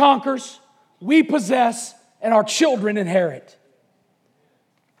 God conquers, we possess, and our children inherit.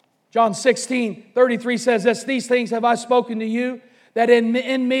 John 16:33 says this, "These things have I spoken to you, that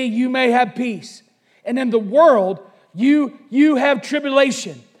in me you may have peace. And in the world you have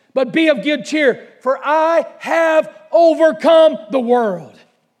tribulation. But be of good cheer, for I have overcome the world."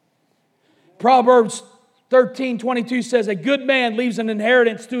 Proverbs 13:22 says, "A good man leaves an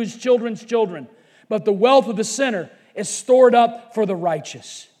inheritance to his children's children, but the wealth of the sinner is stored up for the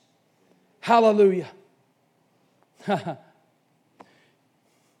righteous." Hallelujah.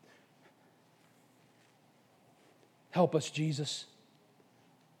 Help us, Jesus.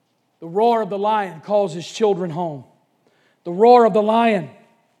 The roar of the lion calls his children home. The roar of the lion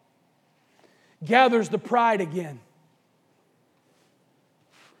gathers the pride again.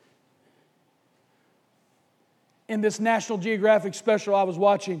 In this National Geographic special I was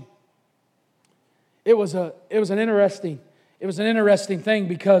watching, it was an interesting thing,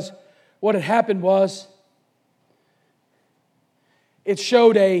 because what had happened was it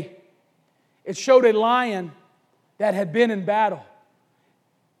showed a lion that had been in battle.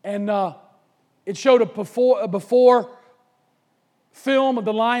 And it showed a before film of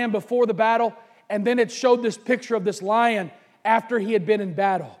the lion before the battle, and then it showed this picture of this lion after he had been in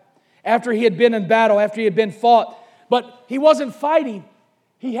battle. After he had been fought. But he wasn't fighting.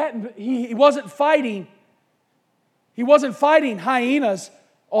 He wasn't fighting hyenas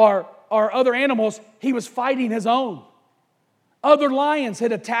or other animals. He was fighting his own. Other lions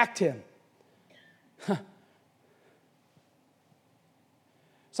had attacked him.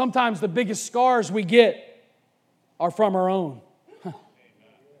 Sometimes the biggest scars we get are from our own.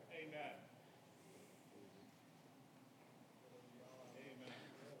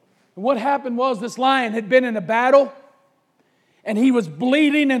 What happened was, this lion had been in a battle and he was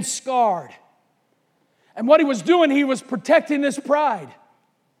bleeding and scarred. And what he was doing, he was protecting his pride.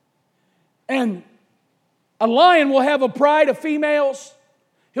 And a lion will have a pride of females.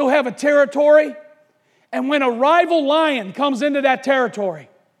 He'll have a territory. And when a rival lion comes into that territory,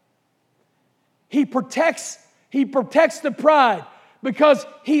 he protects the pride, because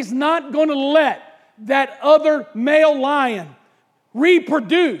he's not going to let that other male lion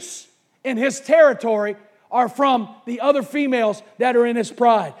reproduce in his territory or from the other females that are in his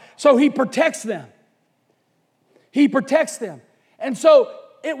pride. So he protects them. And so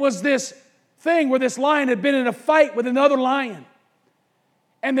it was this thing where this lion had been in a fight with another lion.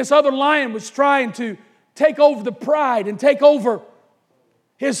 And this other lion was trying to take over the pride and take over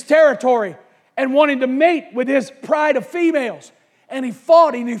his territory and wanting to mate with his pride of females. And he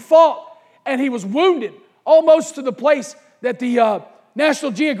fought, and he was wounded almost to the place that the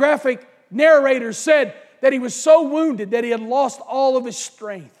National Geographic narrator said that he was so wounded that he had lost all of his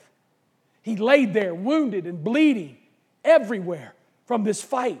strength. He laid there wounded and bleeding everywhere from this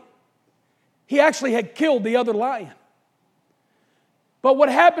fight. He actually had killed the other lion. But what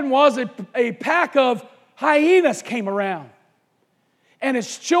happened was a pack of hyenas came around. And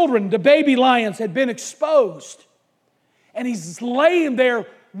his children, the baby lions, had been exposed. And he's laying there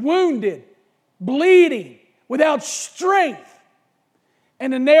wounded, bleeding, without strength.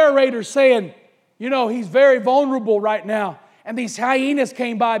 And the narrator saying, he's very vulnerable right now. And these hyenas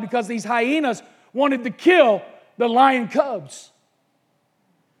came by because these hyenas wanted to kill the lion cubs.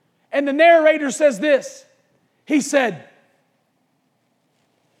 And the narrator says this.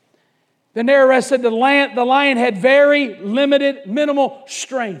 The narrator said the lion had very limited, minimal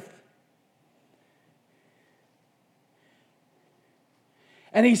strength.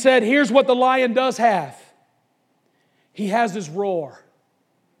 And he said, here's what the lion does have. He has his roar.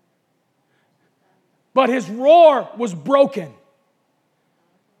 But his roar was broken.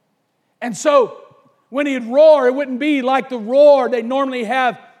 And so when he'd roar, it wouldn't be like the roar they normally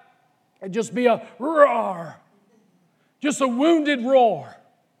have. It'd just be a roar. Just a wounded roar.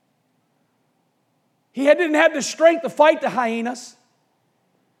 He didn't have the strength to fight the hyenas.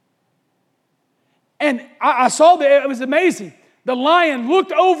 And I saw that, it was amazing. The lion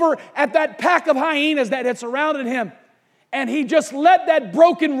looked over at that pack of hyenas that had surrounded him, and he just let that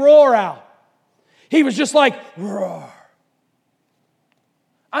broken roar out. He was just like, roar.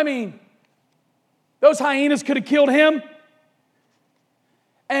 I mean, those hyenas could have killed him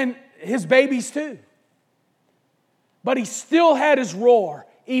and his babies too. But he still had his roar,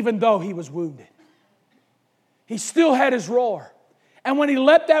 even though he was wounded. He still had his roar. And when he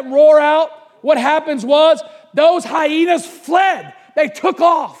let that roar out, what happens was those hyenas fled. They took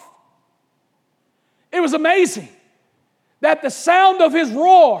off. It was amazing that the sound of his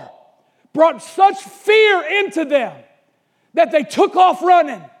roar brought such fear into them that they took off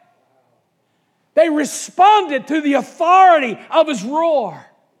running. They responded to the authority of his roar.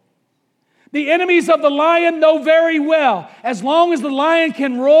 The enemies of the lion know very well, as long as the lion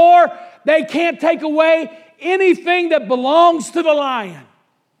can roar, they can't take away anything that belongs to the lion.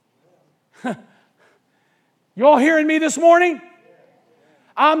 You all hearing me this morning?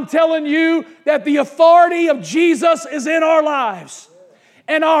 I'm telling you that the authority of Jesus is in our lives.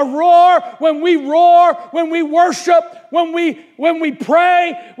 And our roar, when we worship, when we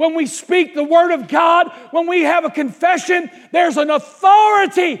pray, when we speak the Word of God, when we have a confession, there's an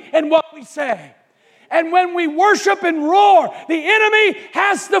authority in what we say. And when we worship and roar, the enemy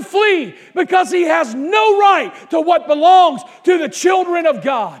has to flee because he has no right to what belongs to the children of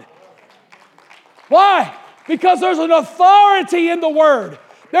God. Why? Because there's an authority in the Word.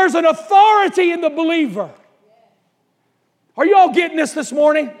 There's an authority in the believer. Are you all getting this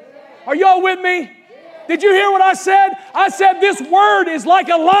morning? Are you all with me? Did you hear what I said? I said this Word is like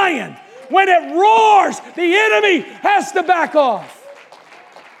a lion. When it roars, the enemy has to back off.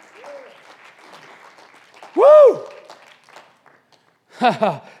 Woo!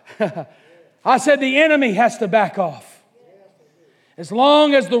 I said the enemy has to back off. As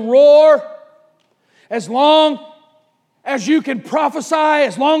long as the roar, as long as you can prophesy,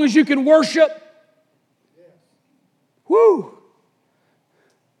 as long as you can worship, woo!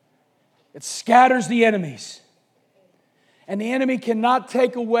 It scatters the enemies. And the enemy cannot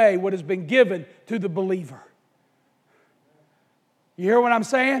take away what has been given to the believer. You hear what I'm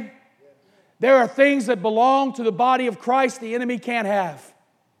saying? There are things that belong to the body of Christ the enemy can't have.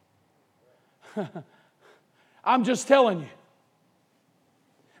 I'm just telling you.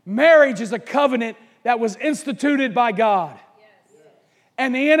 Marriage is a covenant that was instituted by God.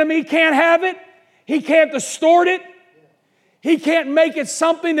 And the enemy can't have it. He can't distort it. He can't make it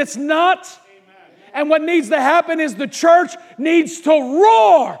something that's not. And what needs to happen is the church needs to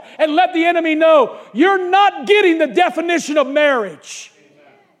roar and let the enemy know you're not getting the definition of marriage.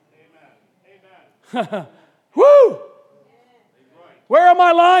 Woo! Where are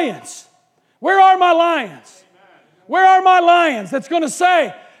my lions? Where are my lions? Where are my lions that's going to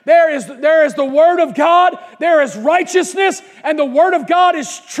say there is the Word of God, there is righteousness, and the Word of God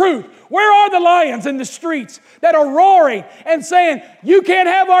is truth? Where are the lions in the streets that are roaring and saying, you can't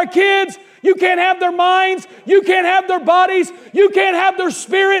have our kids, you can't have their minds, you can't have their bodies, you can't have their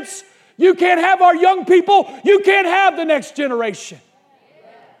spirits, you can't have our young people, you can't have the next generation?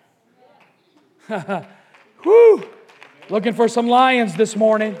 Whew. Looking for some lions this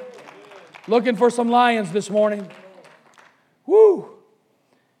morning. Looking for some lions this morning. Woo.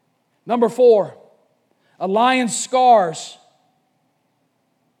 Number 4, a lion's scars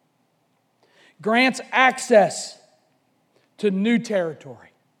grants access to new territory.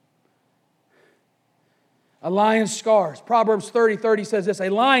 A lion's scars. Proverbs 30:30 says this, a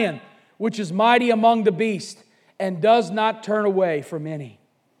lion which is mighty among the beasts and does not turn away from any.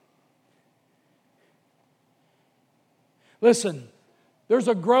 Listen, there's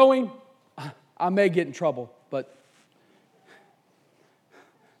a growing, I may get in trouble, but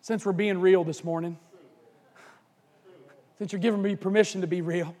since we're being real this morning, since you're giving me permission to be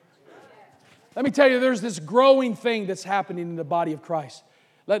real, let me tell you, there's this growing thing that's happening in the body of Christ.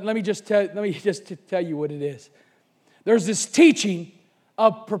 Let me just tell you what it is. There's this teaching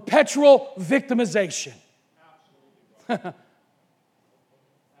of perpetual victimization.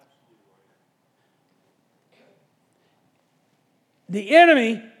 The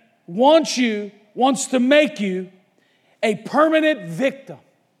enemy wants to make you a permanent victim.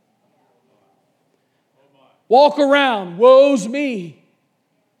 Walk around, woe's me.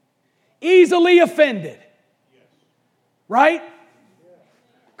 Easily offended. Right?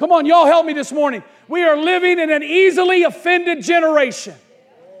 Come on, y'all help me this morning. We are living in an easily offended generation.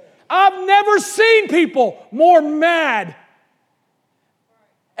 I've never seen people more mad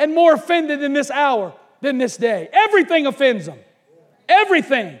and more offended in this hour than this day. Everything offends them.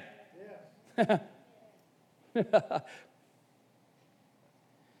 Everything.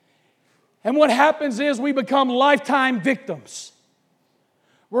 And what happens is we become lifetime victims.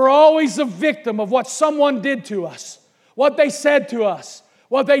 We're always a victim of what someone did to us, what they said to us,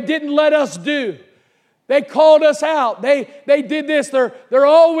 what they didn't let us do. They called us out. They did this. They're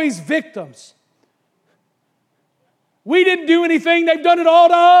always victims. We didn't do anything. They've done it all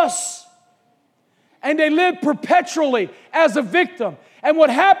to us. And they live perpetually as a victim. And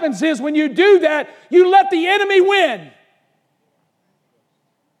what happens is when you do that, you let the enemy win.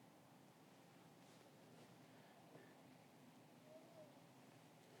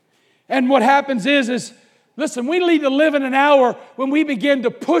 And what happens is listen, we need to live in an hour when we begin to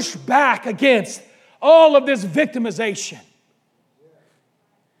push back against all of this victimization.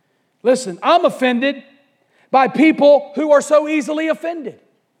 Listen, I'm offended by people who are so easily offended.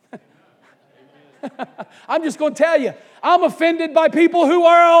 I'm just going to tell you, I'm offended by people who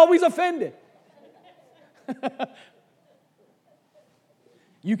are always offended.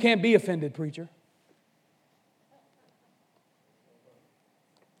 You can't be offended, preacher.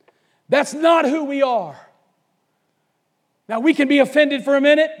 That's not who we are. Now, we can be offended for a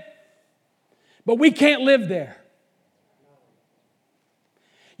minute, but we can't live there.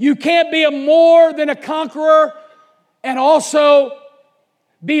 You can't be a more than a conqueror and also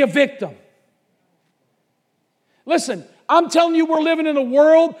be a victim. Listen, I'm telling you, we're living in a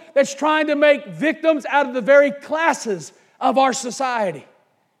world that's trying to make victims out of the very classes of our society.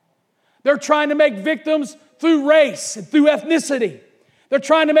 They're trying to make victims through race and through ethnicity. They're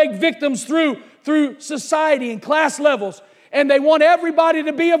trying to make victims through society and class levels. And they want everybody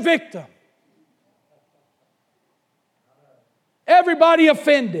to be a victim. Everybody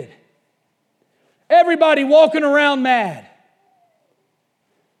offended. Everybody walking around mad.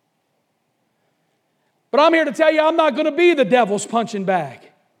 But I'm here to tell you, I'm not going to be the devil's punching bag.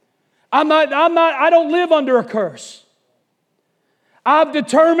 I don't live under a curse. I've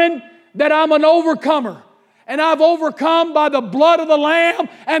determined that I'm an overcomer. And I've overcome by the blood of the Lamb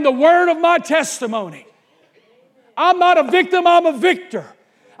and the word of my testimony. I'm not a victim, I'm a victor.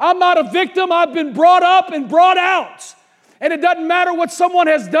 I'm not a victim, I've been brought up and brought out. And it doesn't matter what someone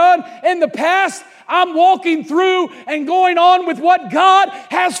has done in the past, I'm walking through and going on with what God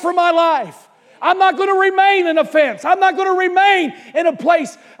has for my life. I'm not going to remain in offense. I'm not going to remain in a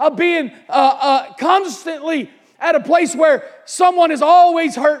place of being constantly at a place where someone has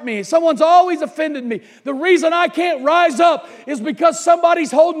always hurt me. Someone's always offended me. The reason I can't rise up is because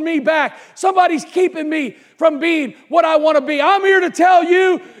somebody's holding me back. Somebody's keeping me from being what I want to be. I'm here to tell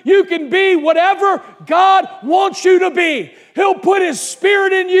you, you can be whatever God wants you to be. He'll put His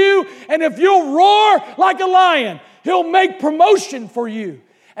Spirit in you, and if you'll roar like a lion, He'll make promotion for you.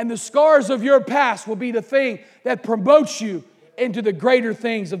 And the scars of your past will be the thing that promotes you into the greater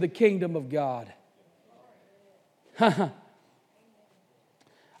things of the kingdom of God.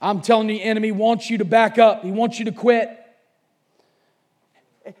 I'm telling you, the enemy wants you to back up. He wants you to quit.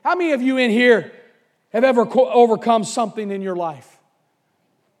 How many of you in here have ever overcome something in your life?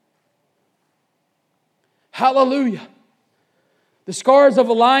 Hallelujah. The scars of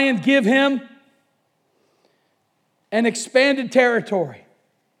a lion give him an expanded territory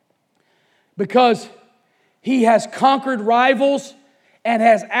because he has conquered rivals and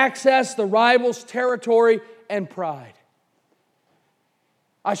has accessed the rivals' territory and pride.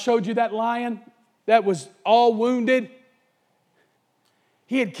 I showed you that lion that was all wounded.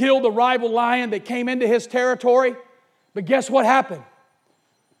 He had killed the rival lion that came into his territory. But guess what happened?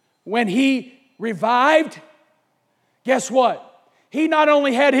 When he revived, guess what? He not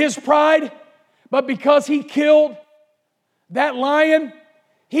only had his pride, but because he killed that lion,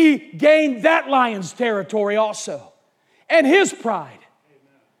 he gained that lion's territory also. And his pride.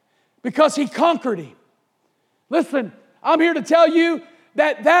 Because he conquered him. Listen, I'm here to tell you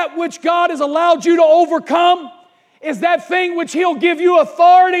that which God has allowed you to overcome is that thing which He'll give you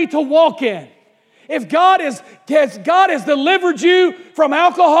authority to walk in. If God has delivered you from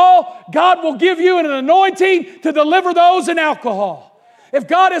alcohol, God will give you an anointing to deliver those in alcohol. If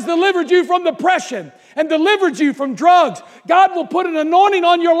God has delivered you from depression and delivered you from drugs, God will put an anointing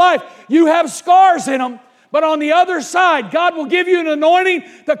on your life. You have scars in them, but on the other side, God will give you an anointing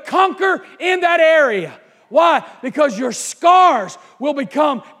to conquer in that area. Why? Because your scars will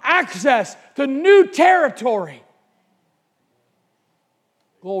become access to new territory.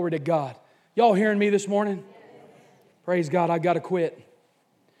 Glory to God. Y'all hearing me this morning? Praise God, I got to quit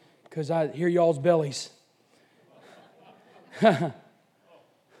because I hear y'all's bellies. The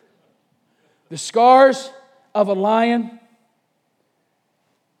scars of a lion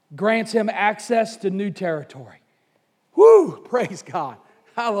grants him access to new territory. Woo! Praise God.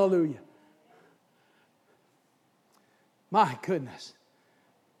 Hallelujah. My goodness.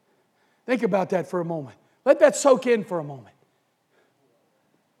 Think about that for a moment. Let that soak in for a moment.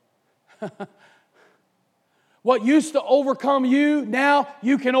 What used to overcome you, now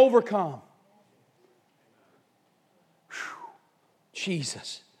you can overcome. Whew.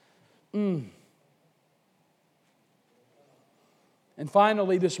 Jesus. And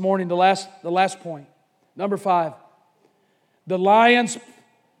finally this morning, the last point. Number 5. The lion's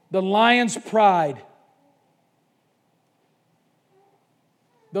pride.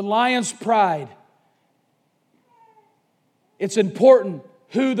 The lion's pride. It's important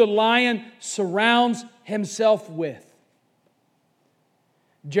who the lion surrounds himself with.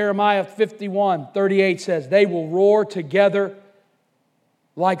 Jeremiah 51:38 says, they will roar together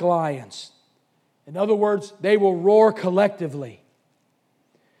like lions. In other words, they will roar collectively.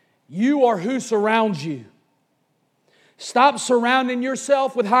 You are who surrounds you. Stop surrounding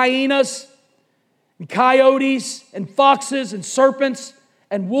yourself with hyenas and coyotes and foxes and serpents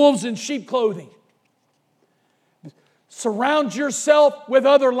and wolves in sheep clothing. Surround yourself with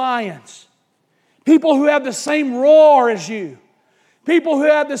other lions. People who have the same roar as you. People who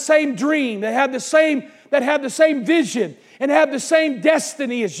have the same dream, that have the same vision and have the same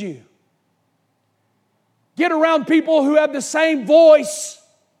destiny as you. Get around people who have the same voice,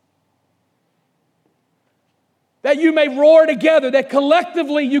 that you may roar together, that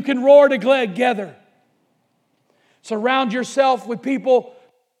collectively you can roar together. Surround yourself with people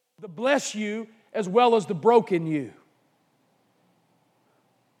that bless you as well as the broken you.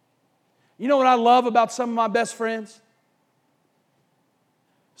 You know what I love about some of my best friends?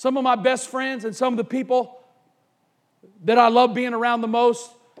 Some of my best friends and some of the people that I love being around the most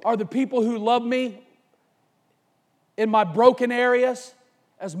are the people who love me in my broken areas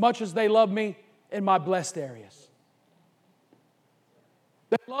as much as they love me in my blessed areas.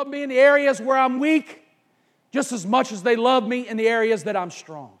 They love me in the areas where I'm weak just as much as they love me in the areas that I'm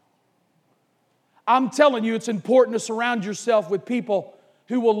strong. I'm telling you, it's important to surround yourself with people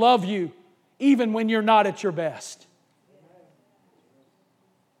who will love you even when you're not at your best.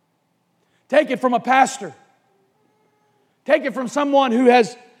 Take it from a pastor. Take it from someone who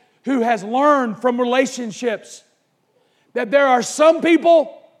has learned from relationships that there are some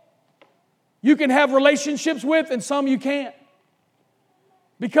people you can have relationships with and some you can't.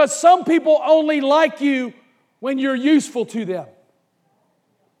 Because some people only like you when you're useful to them.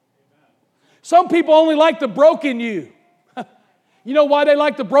 Some people only like the broken you. You know why they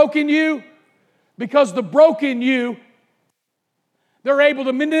like the broken you? Because the broken you, they're able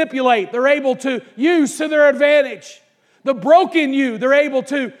to manipulate. They're able to use to their advantage. The broken you, they're able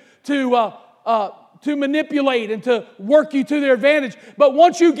to manipulate and to work you to their advantage. But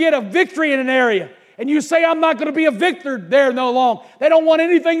once you get a victory in an area and you say, I'm not going to be a victor there no long, they don't want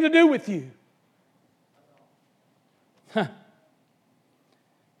anything to do with you.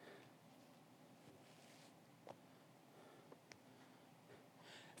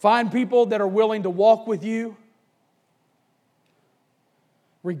 Find people that are willing to walk with you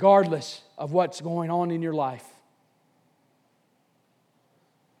regardless of what's going on in your life.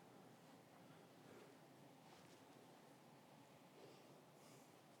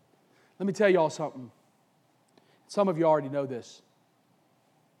 Let me tell you all something. Some of you already know this.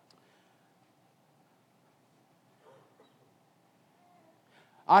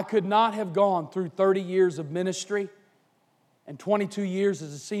 I could not have gone through 30 years of ministry and 22 years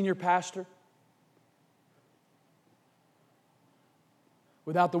as a senior pastor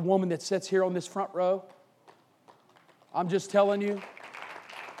without the woman that sits here on this front row. I'm just telling you.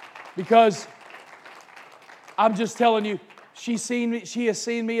 Because I'm just telling you, she has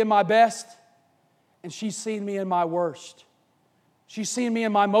seen me in my best, and she's seen me in my worst. She's seen me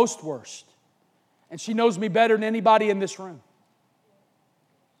in my most worst. And she knows me better than anybody in this room.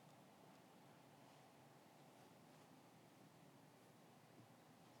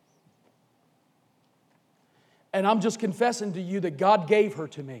 And I'm just confessing to you that God gave her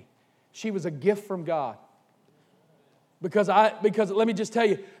to me. She was a gift from God. Because let me just tell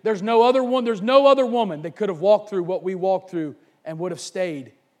you, there's no other woman that could have walked through what we walked through and would have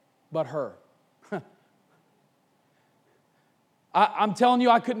stayed but her. I'm telling you,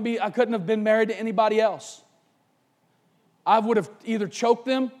 I couldn't have been married to anybody else. I would have either choked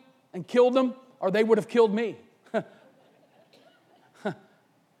them and killed them, or they would have killed me.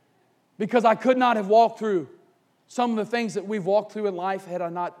 Because I could not have walked through some of the things that we've walked through in life had I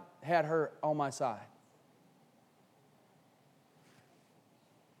not had her on my side.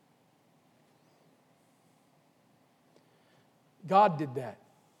 God did that.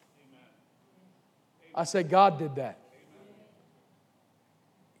 I said, God did that.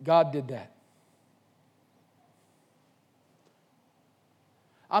 God did that.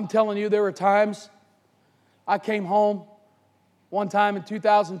 I'm telling you, there were times I came home one time in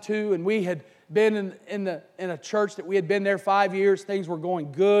 2002, and we had been in a church that we had been there 5 years. Things were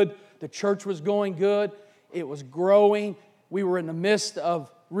going good. The church was going good. It was growing. We were in the midst of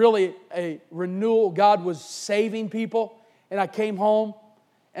really a renewal. God was saving people. And I came home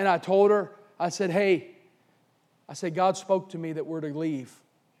and I told her, I said, God spoke to me that we're to leave.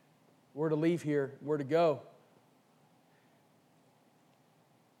 We're to leave here. We're to go.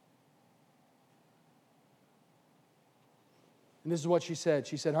 And this is what she said.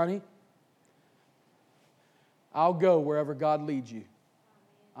 She said, honey, I'll go wherever God leads you.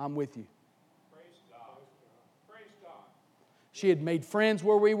 I'm with you. Praise God. Praise God. She had made friends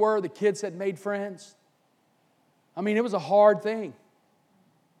where we were. The kids had made friends. I mean, it was a hard thing.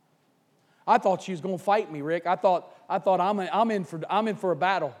 I thought she was going to fight me, Rick. I thought I'm in for a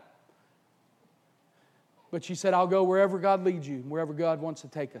battle. But she said, I'll go wherever God leads you, wherever God wants to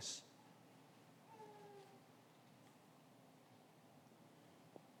take us.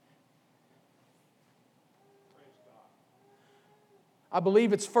 I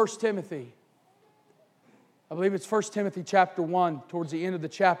believe it's 1 Timothy. I believe it's 1 Timothy chapter 1, towards the end of the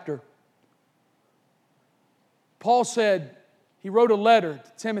chapter. Paul said, he wrote a letter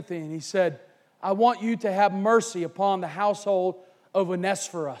to Timothy and he said, I want you to have mercy upon the household of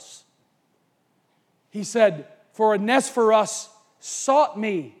Onesiphorus. He said, for Onesiphorus sought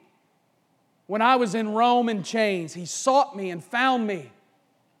me when I was in Rome in chains. He sought me and found me.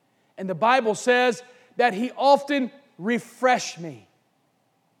 And the Bible says that he often refreshed me.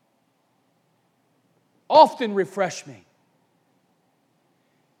 Often refresh me.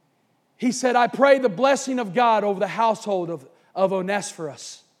 He said, I pray the blessing of God over the household of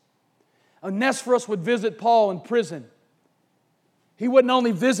Onesiphorus. Onesiphorus would visit Paul in prison. He wouldn't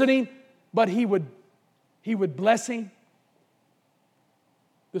only visit him, but he would bless him.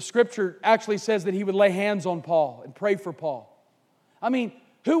 The Scripture actually says that he would lay hands on Paul and pray for Paul. I mean,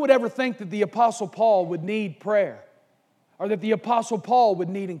 who would ever think that the Apostle Paul would need prayer? Or that the Apostle Paul would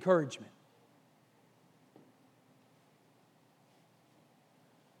need encouragement?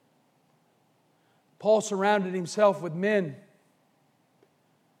 Paul surrounded himself with men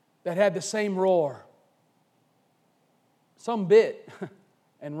that had the same roar. Some bit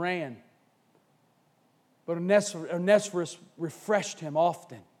and ran. But Onesiphorus refreshed him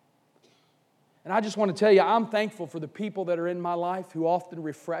often. And I just want to tell you, I'm thankful for the people that are in my life who often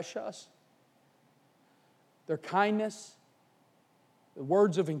refresh us. Their kindness, the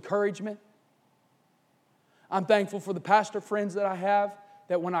words of encouragement. I'm thankful for the pastor friends that I have,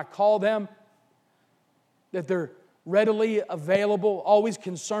 that when I call them, that they're readily available, always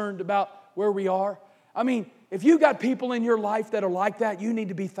concerned about where we are. I mean, if you got people in your life that are like that, you need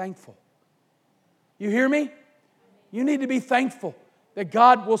to be thankful. You hear me? You need to be thankful that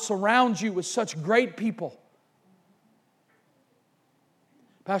God will surround you with such great people.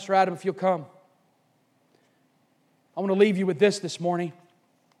 Pastor Adam, if you'll come. I want to leave you with this morning.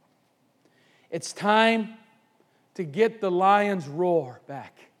 It's time to get the lion's roar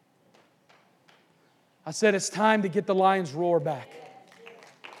back. I said it's time to get the lion's roar back.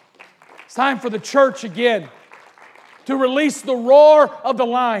 It's time for the church again to release the roar of the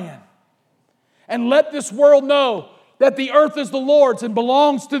lion and let this world know that the earth is the Lord's and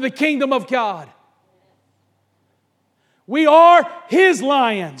belongs to the kingdom of God. We are His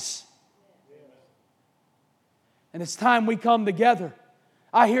lions. And it's time we come together.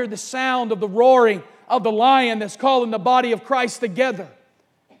 I hear the sound of the roaring of the lion that's calling the body of Christ together.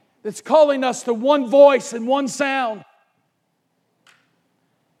 That's calling us to one voice and one sound.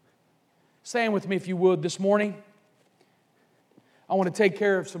 Stand with me if you would this morning. I want to take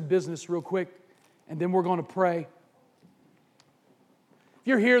care of some business real quick, and then we're going to pray. If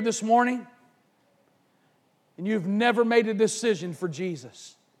you're here this morning and you've never made a decision for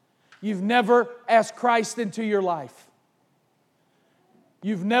Jesus, you've never asked Christ into your life,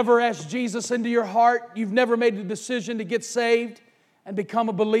 you've never asked Jesus into your heart, you've never made a decision to get saved and become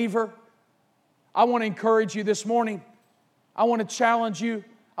a believer, I want to encourage you this morning. I want to challenge you.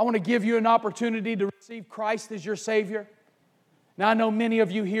 I want to give you an opportunity to receive Christ as your Savior. Now, I know many of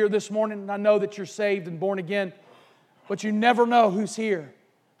you here this morning, and I know that you're saved and born again, but you never know who's here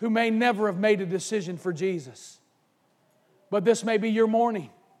who may never have made a decision for Jesus. But this may be your morning.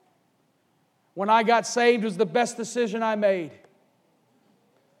 When I got saved, it was the best decision I made.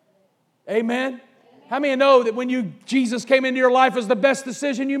 Amen? How many know that when Jesus came into your life, it was the best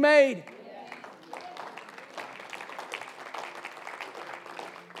decision you made?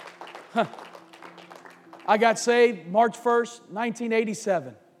 Huh. I got saved March 1st,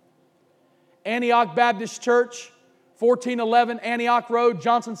 1987. Antioch Baptist Church, 1411 Antioch Road,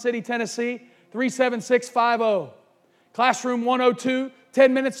 Johnson City, Tennessee, 37650. Classroom 102,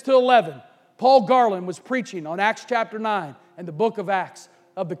 10 minutes to 11. Paul Garland was preaching on Acts chapter 9 and the book of Acts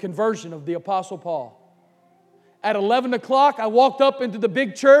of the conversion of the Apostle Paul. At 11 o'clock, I walked up into the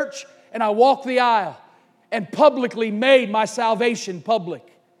big church and I walked the aisle and publicly made my salvation public.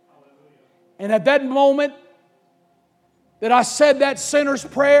 And at that moment that I said that sinner's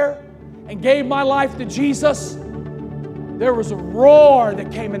prayer and gave my life to Jesus, there was a roar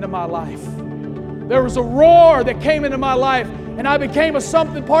that came into my life. There was a roar that came into my life, and I became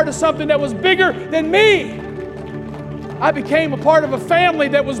part of something that was bigger than me. I became a part of a family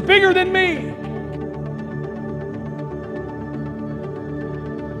that was bigger than me.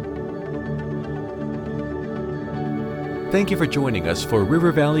 Thank you for joining us for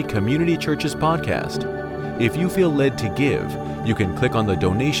River Valley Community Church's podcast. If you feel led to give, you can click on the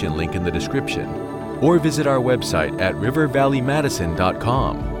donation link in the description or visit our website at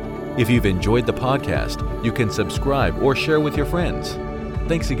rivervalleymadison.com. If you've enjoyed the podcast, you can subscribe or share with your friends.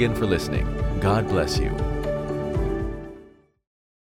 Thanks again for listening. God bless you.